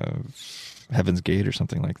Heaven's Gate or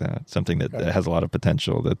something like that. Something that has a lot of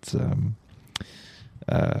potential. That's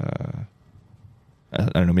I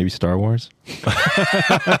don't know, maybe Star Wars.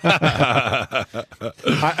 I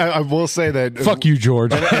will say that. Fuck you,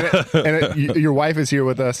 George. Your wife is here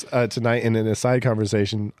with us tonight, and in a side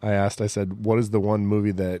conversation, I said, what is the one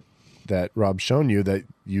movie that Rob's shown you that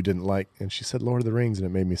you didn't like? And she said Lord of the Rings, and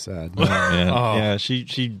it made me sad. Yeah,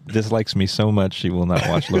 she dislikes me so much she will not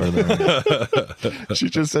watch Lord of the Rings. She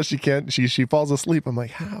just says she can't. She falls asleep. I'm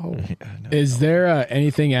like, how? Is there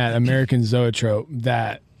anything at American Zoetrope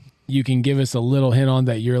that you can give us a little hint on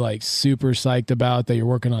that you're like super psyched about, that you're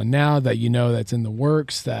working on now, that that's in the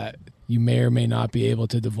works, that you may or may not be able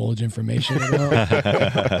to divulge information about?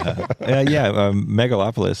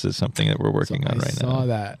 Megalopolis is something that we're working on right now. I saw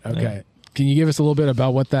that. Okay. Yeah. Can you give us a little bit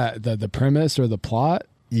about what the premise or the plot?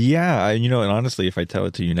 Yeah, and honestly, if I tell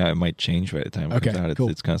it to you now, it might change by the time it comes out. Cool.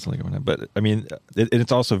 It's constantly going on. But I mean,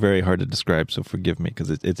 it's also very hard to describe, so forgive me,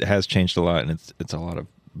 because it has changed a lot, and it's a lot of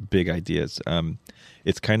big ideas.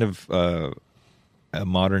 It's kind of a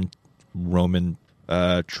modern Roman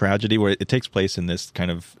tragedy where it takes place in this kind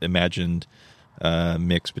of imagined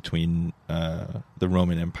mix between the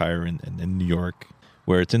Roman Empire and New York,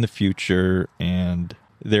 where it's in the future, and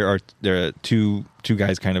there are two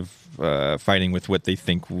guys kind of fighting with what they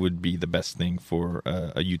think would be the best thing for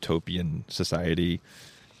a utopian society.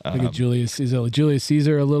 Like a Julius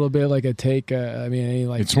Caesar, a little bit like a take.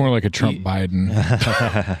 It's more like a Trump Biden.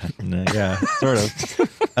 Yeah, sort of.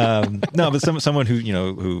 No, but someone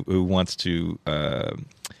who wants to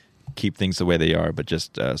keep things the way they are, but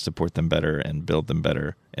just support them better and build them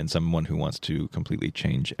better, and someone who wants to completely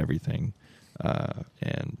change everything,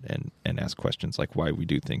 and ask questions like why we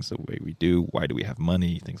do things the way we do, why do we have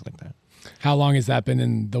money, things like that. How long has that been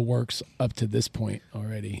in the works up to this point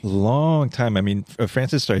already? Long time. I mean,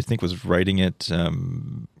 Francis, I think, was writing it. I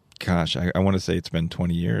want to say it's been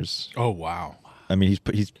 20 years. Oh, wow. I mean,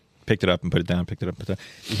 he's picked it up and put it down, picked it up, put it down.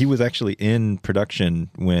 He was actually in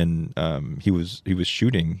production when he was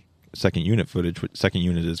shooting second unit footage. Second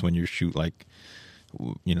unit is when you shoot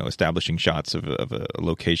establishing shots of a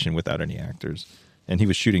location without any actors. And he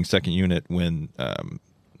was shooting second unit when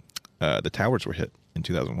the towers were hit in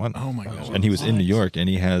 2001. Oh my gosh. And he was in New York, and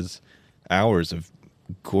he has hours of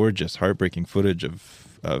gorgeous, heartbreaking footage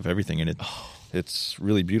of everything, and it's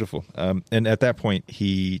really beautiful. And at that point,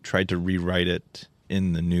 he tried to rewrite it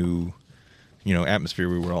in the new, atmosphere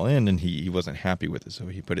we were all in, and he wasn't happy with it, so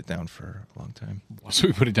he put it down for a long time. So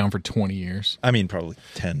we put it down for 20 years. I mean, probably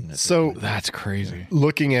 10. So that's crazy.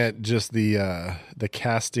 Looking at just the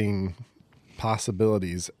casting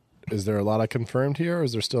possibilities, is there a lot of confirmed here, or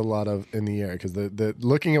is there still a lot of in the air? Because the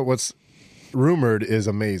looking at what's rumored is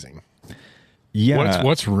amazing. Yeah.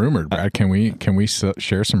 What's rumored, Brad? Can we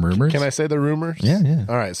share some rumors? Can I say the rumors? Yeah.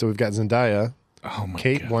 All right, so we've got Zendaya, Oh my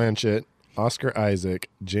Kate God. Blanchett, Oscar Isaac,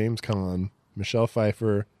 James Caan, Michelle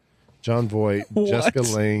Pfeiffer, John Voight, Jessica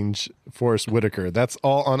Lange, Forrest Whitaker. That's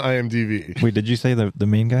all on IMDb. Wait, did you say the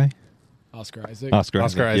main guy? Oscar Isaac. Oscar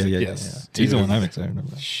Oscar Isaac, Yeah. yes. He's the one I'm excited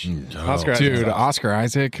about. Oscar Dude, Isaac's awesome. Oscar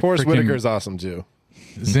Isaac. Forrest freaking Whitaker's awesome too.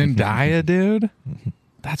 Zendaya, dude.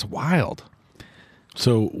 That's wild.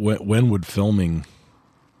 So when would filming?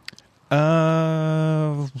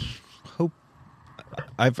 Hope.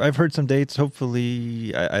 I've heard some dates.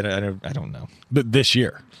 Hopefully, I don't know. But this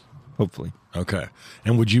year. Hopefully, Okay.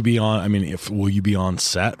 And would you be on? I mean, will you be on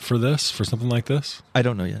set for something like this? I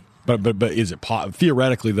don't know yet. But is it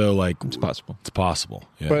theoretically though? Like It's possible. It's possible.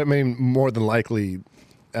 Yeah. But I mean, more than likely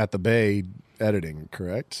at the Bay editing,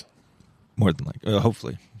 correct? More than likely,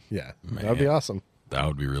 hopefully. Yeah, that'd be awesome. That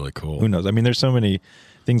would be really cool. Who knows? I mean, there's so many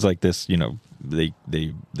things like this. You know, they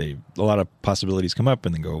a lot of possibilities come up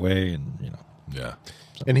and then go away, and Yeah.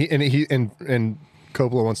 And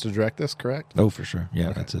Coppola wants to direct this, correct? Oh, for sure.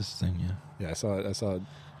 Yeah, that's his thing. Yeah. Yeah, I saw it.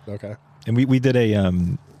 Okay. And we did a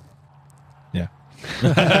yeah.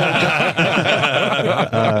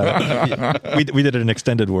 We did an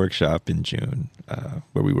extended workshop in June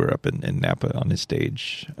where we were up in Napa on his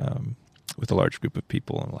stage with a large group of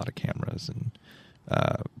people and a lot of cameras and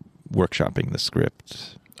workshopping the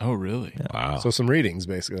script. Oh, really? Yeah. Wow. So some readings,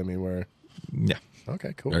 basically. I mean, where. Yeah.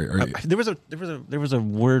 Okay, cool. Are you- There was a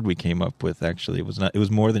word we came up with. Actually, it was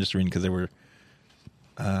more than just reading because there were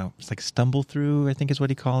it's like stumble through, I think is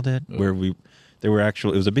what he called it, where it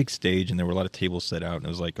was a big stage and there were a lot of tables set out and it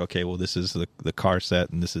was like, okay, well, this is the car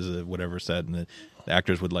set and this is a whatever set, and the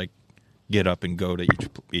actors would like get up and go to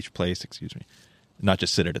each place, not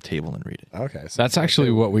just sit at a table and read it. Okay. So That's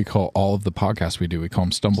actually what we call all of the podcasts we do. We call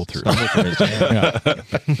them stumble throughs.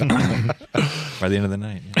 By the end of the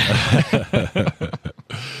night.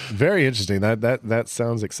 very interesting. That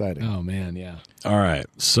sounds exciting. Oh man, yeah. All right.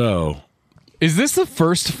 So Is this the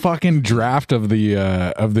first fucking draft of the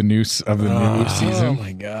new season? Oh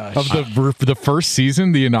my gosh. Of the first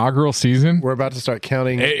season, the inaugural season. We're about to start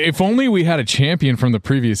counting. If only we had a champion from the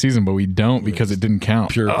previous season, but we don't because it didn't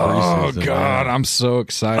count. pure Oh preseason. God, I'm so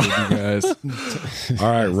excited, you guys!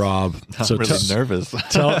 All right, Rob. So I'm really nervous.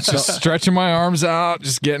 Just stretching my arms out,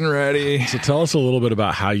 just getting ready. So tell us a little bit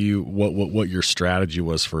about how what your strategy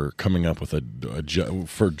was for coming up with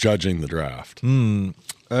for judging the draft.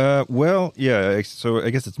 Well, yeah. So I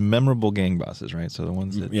guess it's memorable gang bosses, right? So the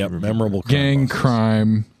ones that Yeah, you remember. memorable Gang bosses.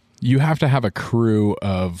 crime. You have to have a crew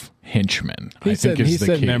of henchmen. He I said, think is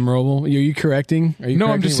the key. memorable. Are you correcting? Are you No, I'm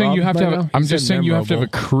correcting just saying you Rob have to right have. now? I'm He just said saying you have to have a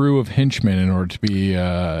memorable. crew of henchmen in order to be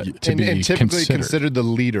and typically considered. considered the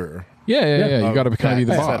leader. Yeah. You got to kind of be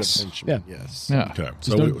the That set of boss. henchmen, Yes. Yeah. Okay.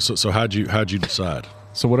 don't- So how'd you decide?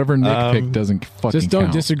 So whatever Nick picked doesn't fucking Just don't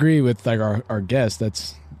count. disagree with like our guest.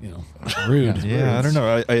 That's rude. Yeah, I don't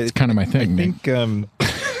know. It's kind of my I thing. Nick. think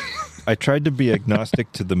I tried to be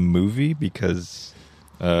agnostic to the movie because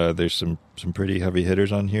there's some pretty heavy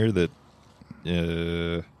hitters on here that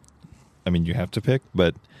I mean you have to pick,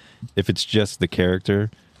 but if it's just the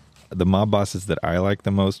character, the mob bosses that I like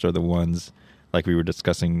the most are the ones like we were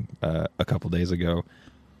discussing a couple days ago,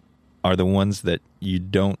 are the ones that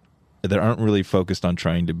that aren't really focused on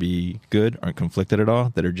trying to be good, aren't conflicted at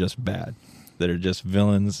all, that are just bad, that are just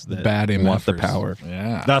villains that Bad want the MFers. power.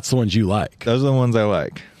 Yeah. That's the ones you like. Those are the ones I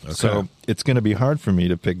like. Okay. So it's going to be hard for me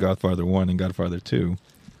to pick Godfather 1 and Godfather 2.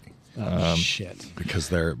 Oh, shit. Because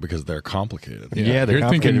they're complicated. Yeah, they're You're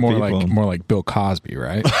thinking complicated more people. like Bill Cosby,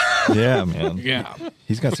 right? Yeah, man. Yeah.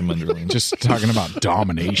 He's got some underlings. Just talking about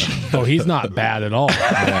domination. Oh, he's not bad at all.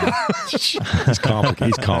 He's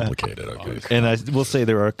complicated. Okay. And I will say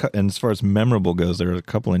there are, and as far as memorable goes, there are a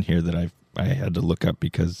couple in here that I had to look up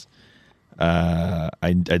because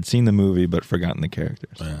I'd seen the movie but forgotten the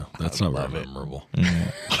characters. Yeah, that's not very memorable.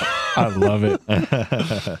 I love it.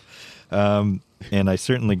 And I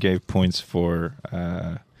certainly gave points for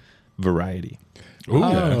variety.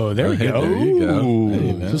 Oh, there we go. There you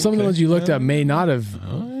go. So some of the ones you looked at may not have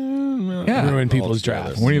ruined people's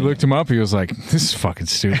drafts. When he looked him up, he was like, "This is fucking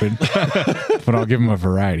stupid," but I'll give him a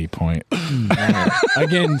variety point.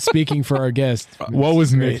 Again, speaking for our guest. What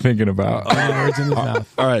was Nick thinking about? Words in his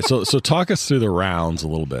mouth. All right, so talk us through the rounds a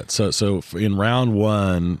little bit. So in round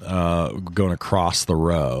one, going across the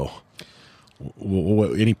row,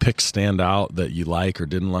 any picks stand out that you like or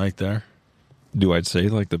didn't like there? Do I say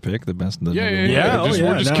like the pick, the best? The Yeah. Yeah,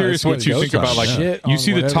 We're just curious what you think about like Shit you on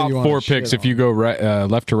see the whatever top you wanna 4 shit picks if on. you go right,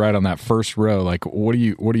 left to right on that first row. Like, what are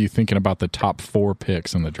you thinking about the top 4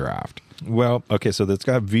 picks in the draft? Well, okay, so that's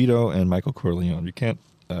got Vito and Michael Corleone. You can't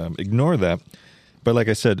ignore that. But like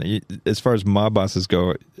I said, as far as mob bosses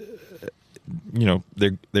go,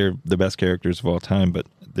 they're the best characters of all time. But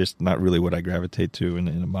there's not really what I gravitate to in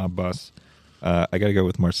a mob boss. I got to go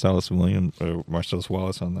with Marcellus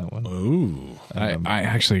Wallace on that one. Ooh. I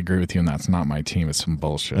actually agree with you, and that's not my team. It's some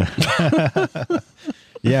bullshit.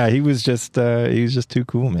 Yeah, he was just too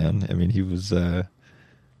cool, man. I mean, he was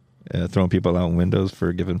throwing people out windows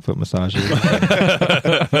for giving foot massages.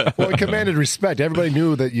 Well, it commanded respect. Everybody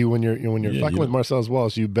knew that when you're fucking with Marcellus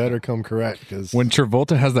Wallace, you better come correct because When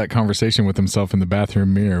Travolta has that conversation with himself in the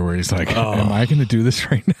bathroom mirror, where he's like, "Am I going to do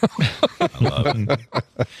this right now?" I love it.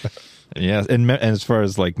 Yeah, and as far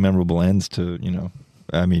as like memorable ends to,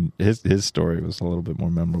 I mean, his story was a little bit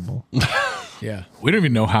more memorable. Yeah. We don't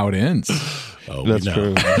even know how it ends. Oh, That's we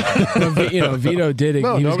know. true. Well, Vito did it.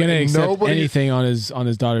 No, He was going to accept nobody- anything on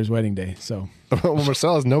his daughter's wedding day. So well,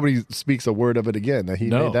 Marcellus, nobody speaks a word of it again. That he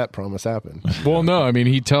No. made that promise happen. Well, no, I mean,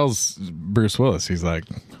 he tells Bruce Willis, he's like,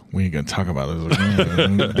 "We ain't gonna talk about this."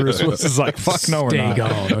 And Bruce Willis is like, "Fuck no, we're Stay not."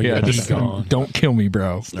 gone. Oh, Yeah, you're just gone. don't kill me,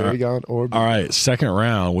 bro. Stay gone or All right, second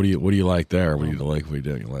round. What do you like there? What do you like? What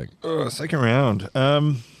do you like? Second round.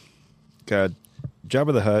 God,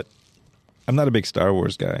 Jabba the Hutt. I'm not a big Star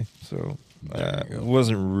Wars guy, so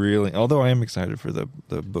wasn't really. Although I am excited for the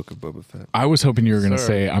Book of Boba Fett. I was hoping you were going to Sir.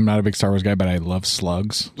 say, "I'm not a big Star Wars guy, but I love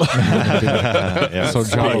slugs." Yeah, So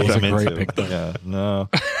Jabba was a I'm great into. pick, though. Yeah, no.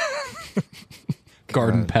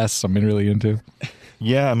 Garden pests, I'm really into.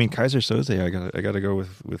 Yeah, I mean Kaiser Soze. I got to go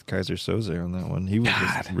with Kaiser Soze on that one. He was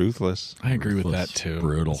just ruthless. I agree with that Ruthless. too.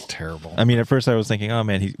 Brutal. It's terrible. I mean, at first I was thinking, oh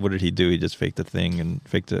man, what did he do? He just faked a thing and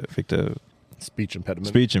faked a speech impediment.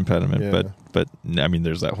 speech impediment. Yeah. But I mean,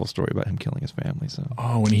 there's that whole story about him killing his family. So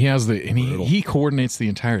Oh, and he has he coordinates the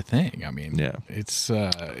entire thing. I mean, Yeah. it's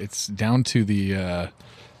down to the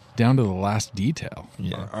last detail.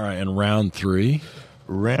 yeah. All right, and round 3.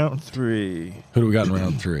 Round 3. Who do we got in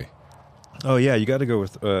round 3? Oh yeah, you got to go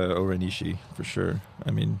with Oren Ishii for sure. I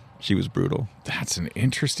mean, she was brutal. That's an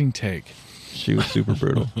interesting take. She was super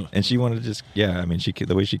brutal, and she wanted to just I mean,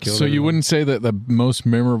 the way she killed. So you everyone. wouldn't say that the most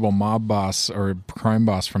memorable mob boss or crime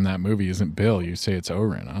boss from that movie isn't Bill? You say it's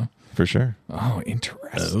Oren, huh? for sure. Oh,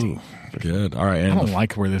 interesting. Good. All right, I and don't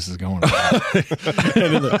like where this is going.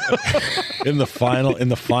 in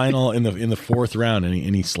the fourth round,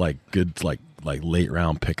 any like good like late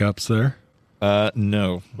round pickups there?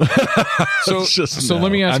 No, So, just so no.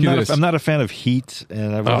 let me ask I'm you not. this. I'm not a fan of Heat,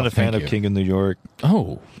 and I wasn't a fan thank of you. King of New York.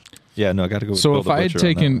 Oh, Yeah, no, I got to go. With so Bill if the I had Butcher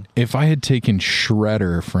on that taken one.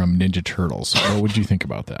 Shredder from Ninja Turtles, what would you think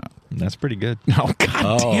about that? That's pretty good. Oh,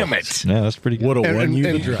 God damn it! Yeah, that's pretty good. Would have won you the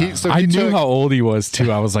and draft. so I he knew took- how old he was too.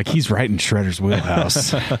 I was like, he's right in Shredder's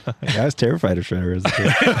wheelhouse. I was terrified of Shredder as a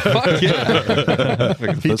kid.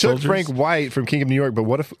 Fucking He foot took soldiers. Frank White from King of New York, but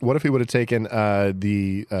what if he would have taken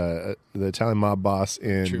the Italian mob boss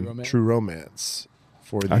in True Romance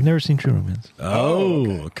for the I've never seen True Romance. Oh,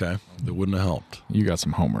 okay. That wouldn't have helped. You got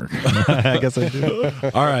some homework. I guess I do.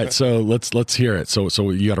 All right, so let's hear it. So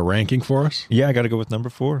you got a ranking for us? Yeah, I got to go with number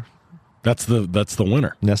 4. That's the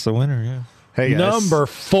winner. That's the winner. Yeah. Hey guys, Number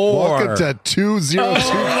 4. welcome to 202,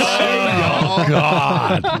 y'all.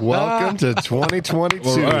 God. Welcome to 2022.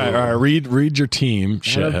 All right. Read your team. boy,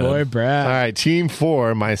 Shithead. Brad. All right, team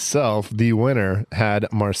 4, myself, the winner, had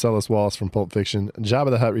Marcellus Wallace from Pulp Fiction, Jabba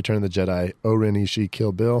the Hutt, Return of the Jedi, Oren Ishii,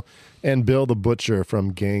 Kill Bill, and Bill the Butcher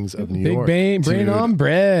from Gangs of New Big York. brain Dude, on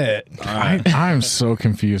Brett. I'm so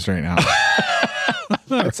confused right now.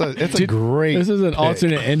 It's a great. This is an pick.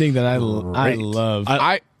 alternate ending that I Great. love.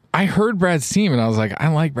 I heard Brad's team and I was like, I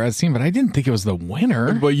like Brad's team, but I didn't think it was the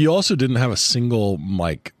winner. But you also didn't have a single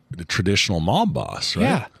like traditional mob boss,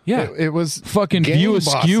 right? Yeah. It was Fucking gang View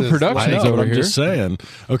Askew bosses Productions like- over I'm here. just saying.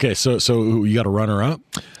 Okay, so you got a runner up?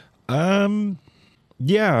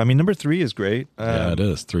 Yeah, I mean, number 3 is great. Yeah, it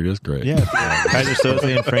is. 3 is great. Yeah, Kaiser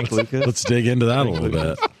Soze and Frank Lucas. Let's dig into that a little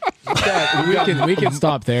bit. we can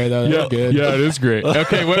stop there though. That's good. Yeah, it is great.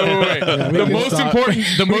 Okay, wait. we The can most stop.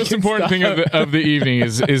 important thing of the evening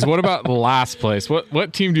is what about last place?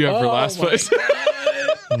 What team do you have for last place?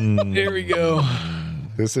 There we go.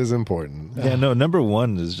 This is important. Yeah, no, number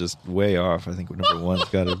 1 is just way off. I think number 1's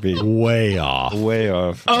got to be Way off. way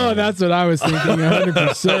off. Oh, that's what I was thinking.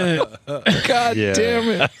 100%. God Yeah. damn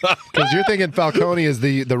it! Because you're thinking Falcone is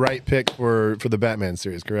the right pick for the Batman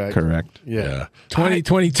series, correct? Correct. Yeah. Yeah.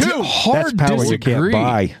 2022. Hard That's power you can't disagree.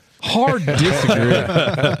 buy. Hard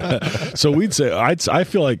disagree. So we'd say I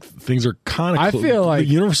feel like things are kind of. I feel like-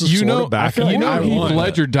 the universe is You sort know, of back. feel in you know, line. Heath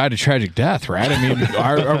Ledger died a tragic death, right? I mean,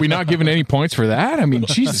 are we not giving any points for that? I mean,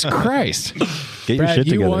 Jesus Christ. Get your Brad, shit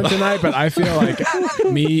you together. won tonight, but I feel like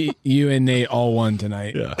me, you, and Nate all won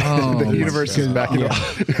tonight. Yeah. The universe is back in.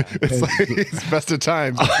 It's like it's best of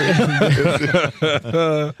times.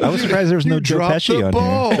 I was surprised there was no You Joe dropped Pesci the on here.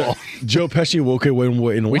 ball. Joe Pesci woke up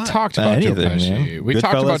in We what? talked about Joe anything, Pesci. man. We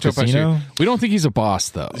talked Goodfellas, about Joe Casino. Pesci. We don't think he's a boss,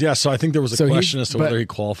 though. Yeah, so I think there was a So question he's- as to but whether he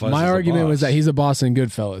qualifies. My as a argument was boss. that he's a boss in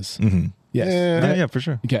Goodfellas. Mm-hmm. Yes. Yeah, for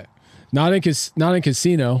sure. Okay. Not in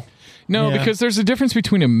Casino. No, Yeah. because there's a difference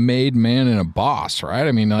between a made man and a boss, right?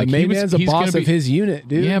 I mean, like A main man's a he's boss gonna of his unit,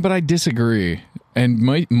 dude. Yeah, but I disagree, and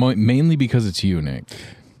mainly because it's you, Nick.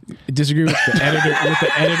 I disagree with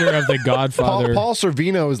the editor of The Godfather. Paul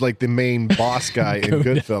Sorvino is like the main boss guy in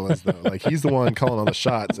Goodfellas, though. Like he's the one calling all the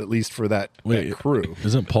shots, at least for that crew.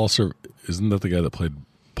 Isn't isn't that the guy that played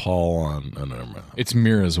Paul on? Oh, no, never mind. It's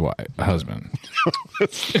Mira's husband.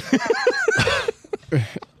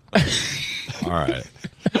 All right.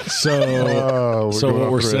 So, Oh, so going what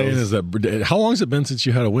off we're the saying rails. is that how long has it been since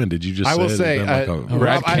you had a win? Did you just? I will it's say, been like a- Brad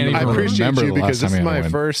Rob, can't I even appreciate remember you the because last this is time he had my a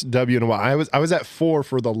win. first W in a while. I was at 4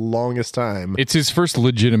 for the longest time. It's his first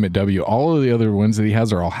legitimate W. All of the other wins that he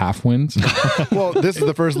has are all half wins. Well, this is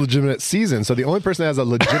the first legitimate season, so the only person that has a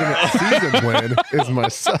legitimate season win is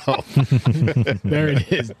myself. There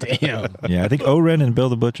it is. Damn. Yeah, I think Oren and Bill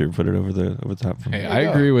the Butcher put it over the top for me. Hey, I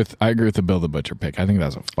agree with the Bill the Butcher pick. I think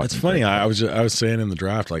that's a fucking. It's funny. great I was saying in the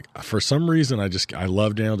draft, like for some reason, I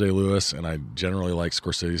love Daniel Day-Lewis, and I generally like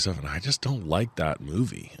Scorsese stuff, and I just don't like that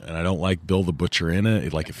movie, and I don't like Bill the Butcher in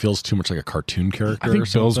it. It feels too much like a cartoon character. I or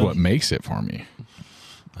think Bill's something. what makes it for me.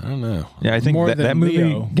 I don't know. Yeah, I think More that than movie,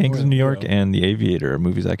 Leo. Gangs More of than New York Leo. and The Aviator are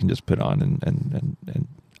movies I can just put on and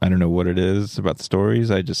I don't know what it is about the stories.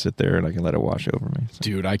 I just sit there and I can let it wash over me. So,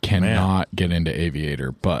 Dude, I cannot get into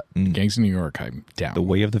Aviator, but Gangs of New York, I'm down. The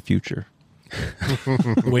Way of the Future.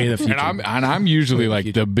 Way of the future. And I'm usually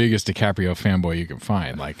like the biggest DiCaprio fanboy you can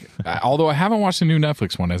find. Like, although I haven't watched the new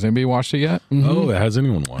Netflix one. Has anybody watched it yet? Oh, has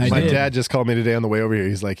anyone watched? I it? My did. dad just called me today on the way over here.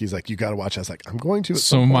 He's like, you got to watch it. I was like, I'm going to. at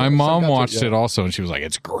So some my point. I mom still got watched to- it also, and she was like,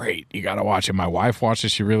 "It's great. You got to watch it." My wife watched it.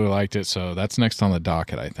 She really liked it. So that's next on the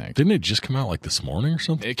docket, I think. Didn't it just come out like this morning or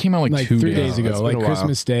something? It came out like, like 2 3 days days ago. ago, It's been like a while.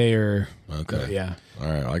 Christmas Day or Okay. yeah. All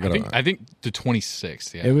right. I I got. think the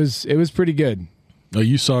 26th. Yeah. It was pretty good. Oh,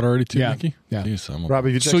 you saw it already too, Yeah. Mickey? Yeah. Jeez, I'm a- Rob,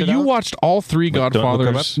 have you checked So it you out? watched all 3 Don't look 'em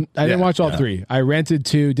Godfathers. I didn't Yeah. watch all 3. I rented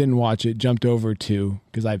 2, didn't watch it, jumped over 2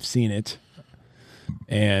 because I've seen it,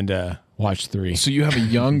 and watched 3. So you have a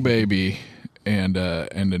young baby and a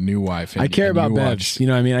new wife. And, I care and about you Bevs. watched- You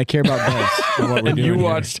know what I mean? I care about Bevs and what we're And doing you here.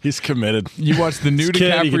 watched He's committed. you watched the new This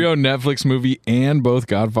kid, he DiCaprio Netflix movie and both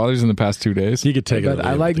Godfathers in the past 2 days. He could take it. But or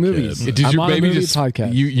I leave it like with the movies. kid. Did I'm your on a baby movie just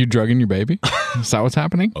podcast. you drugging your baby? Is that what's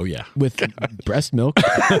happening? Oh yeah. with breast milk.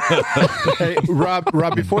 Hey,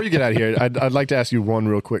 Rob, before you get out of here, I'd like to ask you one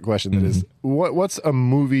real quick question. That is, what's a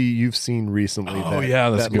movie you've seen recently Oh, that,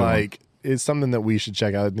 yeah, that's a that good one. like is something that we should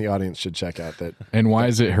check out and the audience should check out? That And why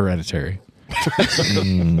is it Hereditary? Because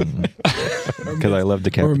I love or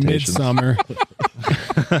decapitation. Midsummer.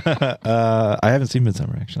 I haven't seen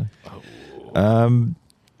Midsummer, actually.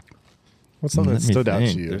 what's something that Let me stood out to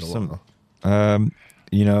think. you? There's in a some- while?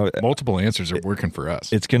 Multiple answers are working for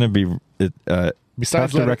us. It's going to be Besides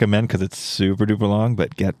tough to that- recommend because it's super duper long,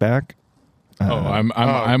 but Get Back.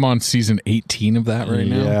 I'm on season 18 of that right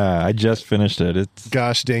now. Yeah, I just finished it. It's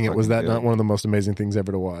Gosh dang it! Was that Fucking not good. one of the most amazing things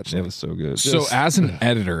ever to watch? It was so good. So as an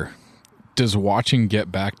editor, does watching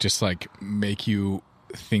Get Back just like make you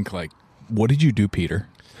think like, what did you do, Peter?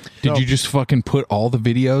 Did No. you just fucking put all the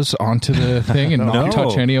videos onto the thing and not No.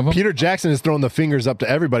 touch any of them? Peter Jackson is throwing the fingers up to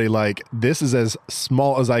everybody like this is as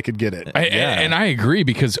small as I could get it. And I agree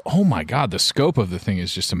because oh my god, the scope of the thing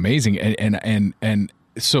is just amazing. And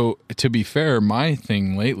so to be fair, my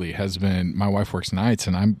thing lately has been my wife works nights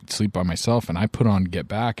and I sleep by myself and I put on Get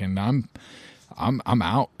Back and I'm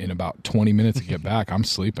out in about 20 minutes to Get Back. I'm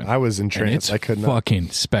sleeping. I was And entranced. it's I could not. fucking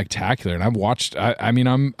spectacular. And I've watched. I mean,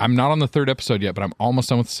 I'm not on the 3rd episode yet, but I'm almost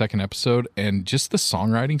done with the 2nd episode. And just the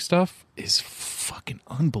songwriting stuff is fucking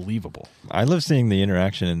unbelievable. I love seeing the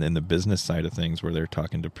interaction in the business side of things where they're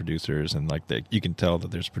talking to producers and like you can tell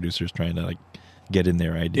that there's producers trying to like get in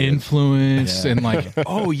their ideas. influence and like,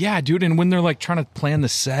 oh yeah, dude. And when they're like trying to plan the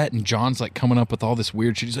set and John's like coming up with all this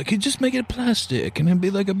weird shit, he's like, hey, just make it plastic and it'd be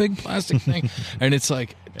like a big plastic thing. And it's like,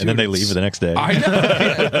 dude, and then they leave the next day. I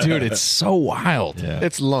know. Dude, it's so wild. Yeah.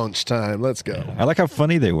 It's lunchtime. Let's go. I like how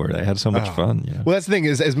funny they were. They had so much fun. Yeah. Well, that's the thing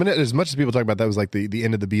is, as much as people talk about that was like the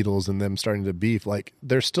end of the Beatles and them starting to beef, like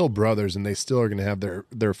they're still brothers and they still are going to have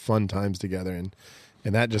their fun times together, and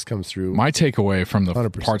that just comes through. My takeaway from the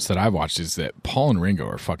 100%. parts that I've watched is that Paul and Ringo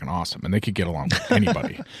are fucking awesome, and they could get along with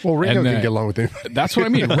anybody. Well, Ringo And can that- get along with anybody. That's what I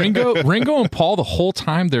mean. Ringo and Paul, the whole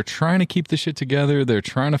time, they're trying to keep the shit together. They're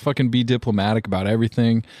trying to fucking be diplomatic about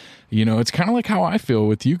everything. You know, it's kind of like how I feel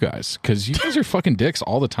with you guys, because you guys are fucking dicks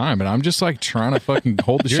all the time, and I'm just like trying to fucking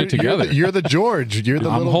hold the shit together. You're the George. You're the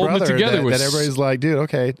I'm little holding it brother together that, with that everybody's like, dude,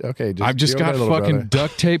 okay. I've just deal got with that, little fucking brother.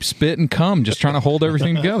 duct tape, spit, and cum, just trying to hold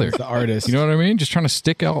everything together. The artist. You know what I mean? Just trying to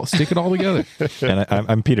stick it all together. And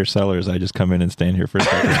I'm Peter Sellers. I just come in and stand here for a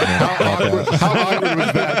second. How awkward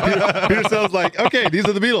was that? Peter Sellers like, okay, these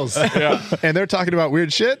are the Beatles. Yeah. And they're talking about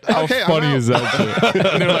weird shit. How Okay, funny I'm out. is that shit?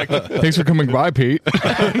 And they're like, thanks for coming by, Pete.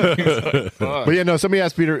 But yeah, no, somebody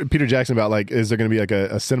asked Peter Jackson about like, is there going to be like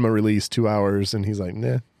a cinema release 2 hours? And he's like,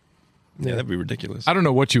 nah. Yeah, that'd be ridiculous. I don't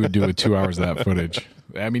know what you would do with 2 hours of that footage.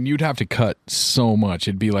 I mean, you'd have to cut so much.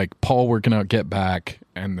 It'd be like Paul working out Get Back,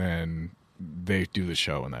 and then they do the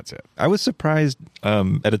show, and that's it. I was surprised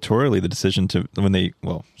editorially the decision to when they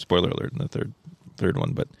spoiler alert in the third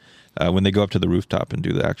one, but when they go up to the rooftop and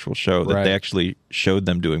do the actual show, that Right. they actually showed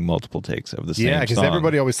them doing multiple takes of the same Yeah, because song.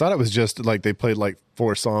 everybody always thought it was just like they played like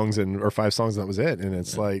 4 songs or 5 songs and that was it. And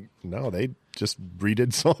it's like, no, they just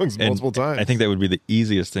redid songs And multiple times. I think that would be the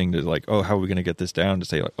easiest thing to like, oh, how are we going to get this down? To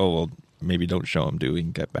say like, oh, well, maybe don't show them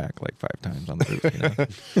doing Get Back like 5 times on the roof. You know?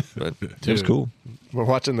 But it was Dude. cool. we're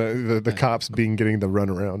watching the cops getting the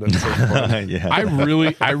runaround. It's so fun. Yeah.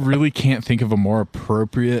 I really can't think of a more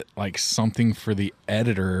appropriate, like, something for the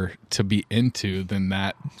editor to be into than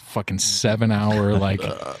that fucking 7-hour like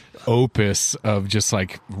opus of just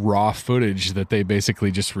like raw footage that they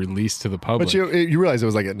basically just released to the public. But you realize it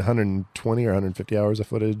was like 120 or 150 hours of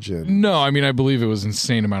footage. And No, I mean, I believe it was an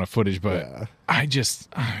insane amount of footage, but Yeah. I just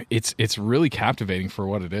it's really captivating for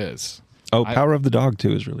what it is. Oh, Power of the Dog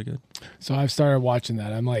too is really good. So I've started watching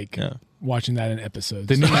that. I'm like Yeah. watching that in episodes.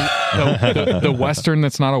 The new the western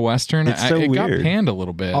that's not a western, It's so it got weird. panned a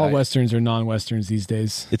little bit. All I- westerns are non-westerns these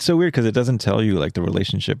days. It's so weird because it doesn't tell you like the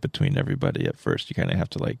relationship between everybody at first. You kind of have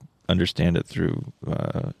to like understand it through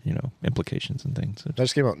implications and things. that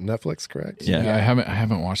just came out on Netflix, correct? Yeah. Yeah, I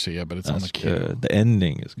haven't watched it yet, but it's on the That's queue. good. The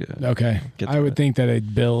ending is good. Okay, Get I through would it. think that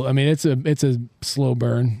it'd build. I mean, it's a slow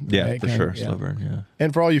burn. Yeah, right? for Kind sure. of, yeah. Slow burn. Yeah.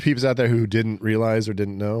 And for all you peeps out there who didn't realize or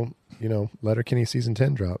didn't know, Letterkenny season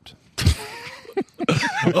 10 dropped.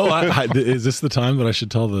 Is this the time that I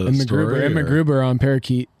should tell the And story? MacGruber, or- MacGruber on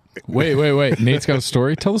Parakeet. Wait. Nate's got a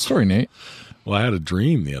story. Tell the story, Nate. Well, I had a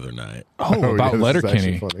dream the other night. Oh, about yeah, this is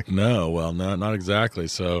actually Letterkenny. funny. No, well, no, not exactly.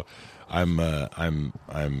 So, I'm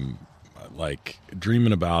like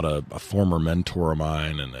dreaming about a former mentor of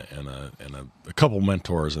mine and a couple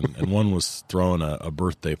mentors, and one was throwing a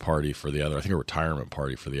birthday party for the other. I think a retirement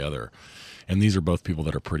party for the other. And these are both people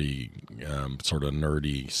that are pretty sort of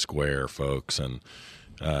nerdy, square folks, and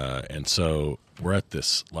so we're at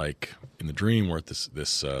this like in the dream we're at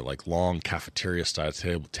this like long cafeteria style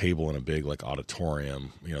table in a big like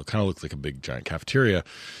auditorium, kind of looks like a big giant cafeteria,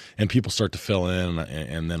 and people start to fill in,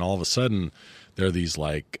 and then all of a sudden there are these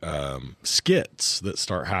like skits that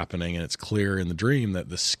start happening, and it's clear in the dream that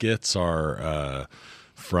the skits are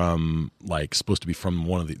from like supposed to be from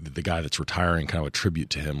one of the guy that's retiring, kind of a tribute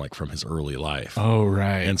to him, like from his early life. Oh,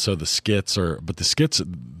 right. And so the skits,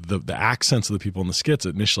 the accents of the people in the skits,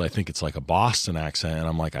 initially I think it's like a Boston accent, and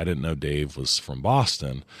I'm like, I didn't know Dave was from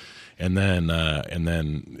Boston. And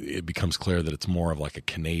then it becomes clear that it's more of like a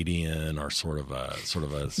Canadian or sort of a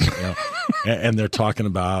and they're talking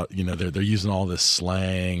about, they're using all this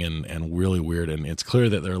slang and really weird, and it's clear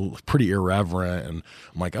that they're pretty irreverent. And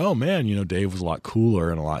I'm like, oh man, Dave was a lot cooler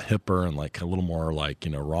and a lot hipper and like a little more like,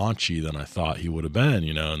 raunchy than I thought he would have been,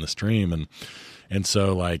 in this dream. And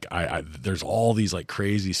so like I there's all these like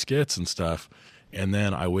crazy skits and stuff. And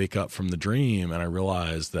then I wake up from the dream and I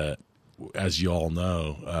realize that, as you all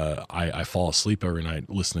know, I fall asleep every night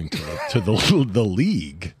listening to the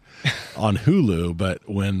League on Hulu. But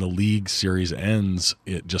when the League series ends,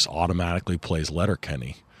 it just automatically plays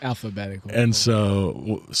Letterkenny. Alphabetical. And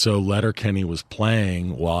so Letterkenny was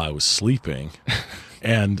playing while I was sleeping.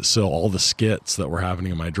 And so all the skits that were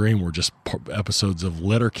happening in my dream were just episodes of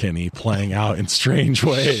Letterkenny playing out in strange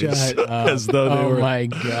ways. Shut up. As though they were. Oh my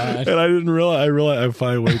God. And I didn't realize. I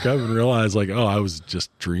finally wake up and realize, like, oh, I was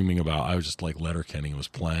just dreaming about. I was just like Letterkenny was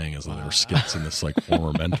playing as though there were skits in this like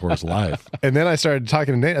former mentor's life. And then I started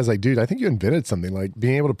talking to Nate. I was like, dude, I think you invented something, like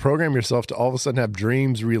being able to program yourself to all of a sudden have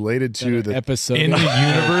dreams related to the episode In the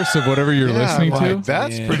universe of whatever you're listening I'm to. like,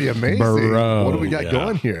 that's pretty amazing. Bro. What do we got Yeah.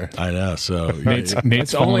 going here? I know. So Nate's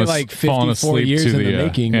It's falling only as- like falling 54 asleep years to in the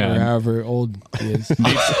making, yeah. or however old he is.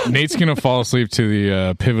 Nate's gonna fall asleep to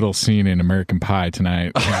the pivotal scene in American Pie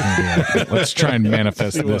tonight. He's gonna be like, let's try and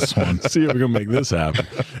manifest this one. see if we can make this happen.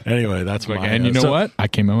 Anyway, that's my. And you know what? I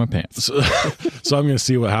came in my pants. So I'm going to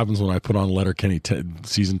see what happens when I put on Letterkenny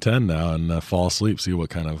season 10 now and fall asleep. See what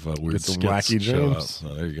kind of weird Get some skits wacky show up. dreams.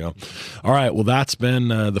 So there you go. All right. Well, that's been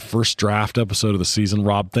the first draft episode of the season.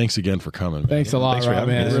 Rob, thanks again for coming. Man. Thanks a lot, Thanks for Rob,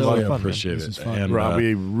 having me. man. This was a lot Really of fun, man. appreciate This it. was fun. And, Rob,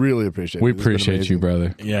 we really appreciate it. We This has been appreciate you, amazing.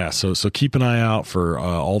 brother. yeah, so keep an eye out for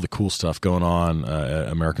all the cool stuff going on at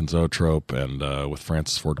American Zoetrope and with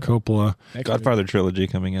Francis Ford Coppola. Godfather trilogy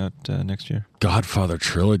coming out next year. Godfather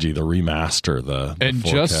trilogy, the remaster, the And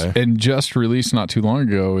 4K. just released not too long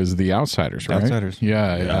ago is The Outsiders, right? Outsiders.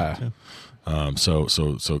 Yeah.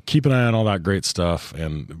 So keep an eye on all that great stuff.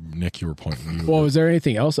 And Nick, you were pointing. Well, was there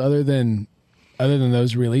anything else other than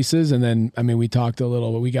those releases? And then, I mean, we talked a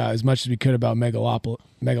little, but we got as much as we could about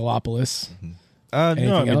Megalopolis. No, I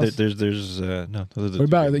Anything mean else? there's no. Those are the What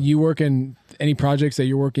about two. you working? Any projects that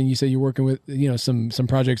you're working? You said you're working with, some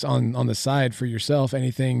projects on the side for yourself.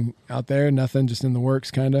 Anything out there? Nothing, just in the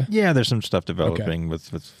works, kind of. Yeah, there's some stuff developing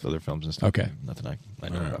with other films and stuff. Okay. Nothing I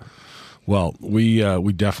know about. Well, we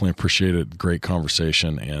definitely appreciated great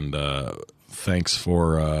conversation, and thanks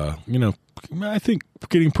for I think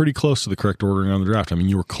getting pretty close to the correct ordering on the draft. I mean,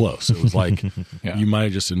 you were close. It was like Yeah. you might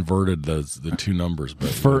have just inverted the two numbers, but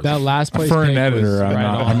For That last place for an pick was editor, right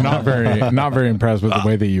on. I'm not very impressed with the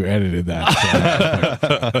way that you edited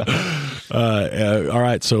that. all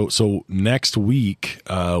right. So next week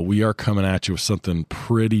we are coming at you with something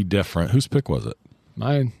pretty different. Whose pick was it?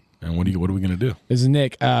 Mine. And what are we going to do? This is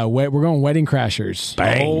Nick. We're going Wedding Crashers.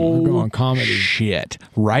 We're going comedy. Shit!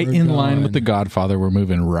 Right We're in line going. with The Godfather. We're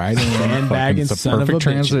moving right in. Sandbagging It's a son of a perfect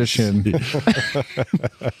transition. The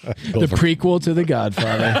prequel to The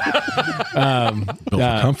Godfather. Built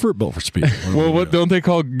for comfort, built for speed. Well, what don't they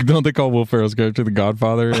call Will Ferrell's character The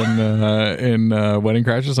Godfather in Wedding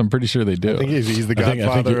Crashers? I'm pretty sure they do. I think he's the I think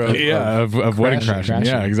godfather of of Wedding Crashing. Crashing.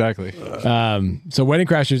 Yeah, exactly. So Wedding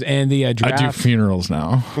Crashers and the I do draft. funerals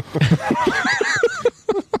now.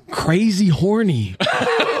 Crazy horny.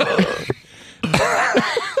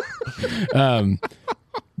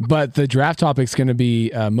 But the draft topic's going to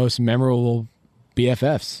be most memorable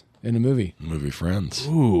BFFs in a movie. Movie Friends.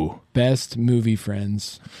 Ooh, Best movie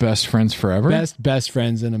friends. best friends forever. Best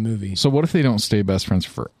friends in a movie. So what if they don't stay best friends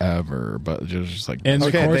forever, but just like In the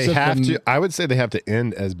Okay, course they of have the, to. I would say they have to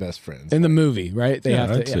end as best friends. in the movie, right? They Yeah,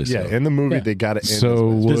 have I'd to. say Yeah. Yeah, in the movie Yeah. they got to end.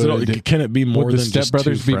 So as best Does would- it, can it be more would the than just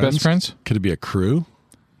stepbrothers two be best friends? Could it be a crew?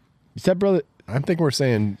 Stepbrother, I think we're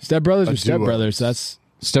saying stepbrothers A or duo. stepbrothers? That's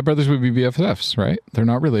Stepbrothers would be BFFs, right? They're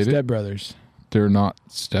not related. stepbrothers. They're not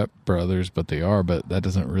stepbrothers, but they are. But that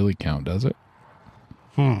doesn't really count, does it?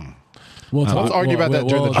 We'll talk. Let's argue about that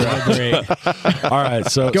during the draft. All right.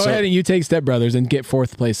 So Go so, ahead and you take stepbrothers and get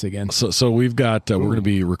fourth place again. So we've got we're going to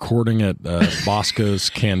be recording at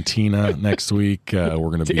Bosco's Cantina next week. We're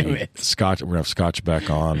going to Damn be it. Scotch. We're going to have Scotch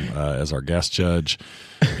back on as our guest judge,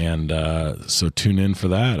 and so tune in for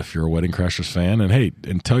that if you're a Wedding Crashers fan. And hey,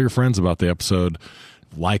 and tell your friends about the episode.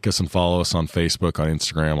 Like us and follow us on Facebook, on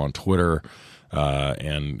Instagram, on Twitter.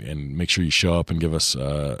 And make sure you show up and give us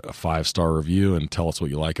a 5-star review and tell us what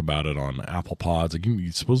you like about it on Apple Pods. I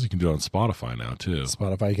suppose you can do it on Spotify now too.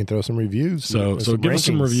 Spotify. You can throw some reviews. So some give us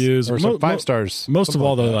some rankings, reviews or some 5 stars. Most of something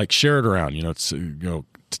all, though, that. like share it around. It's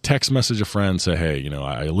text message a friend, say, hey,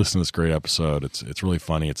 I listened to this great episode. It's really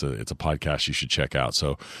funny. It's a podcast you should check out.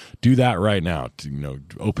 So do that right now.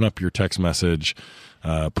 Open up your text message.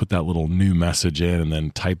 Put that little new message in, and then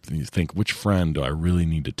type. You think, which friend do I really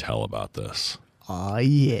need to tell about this?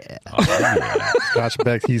 Scotch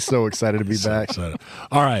Beck, he's so excited to be back. So,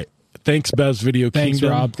 all right. Thanks, Bev's Video Thanks,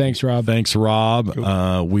 Kingdom. Rob. Thanks, Rob. Thanks, Rob.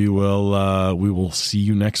 We will see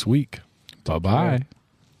you next week. Bye bye.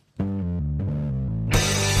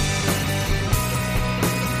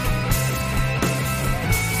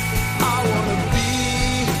 I wanna be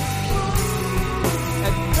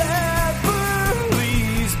at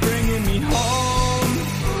Beverly's, bringing me home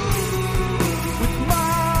with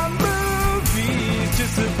my movies,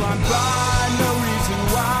 just to find by no reason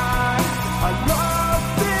why. I love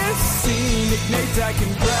this scene. Nick Nate Zach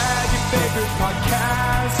and Brad, your favorite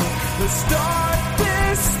podcast. Let's start this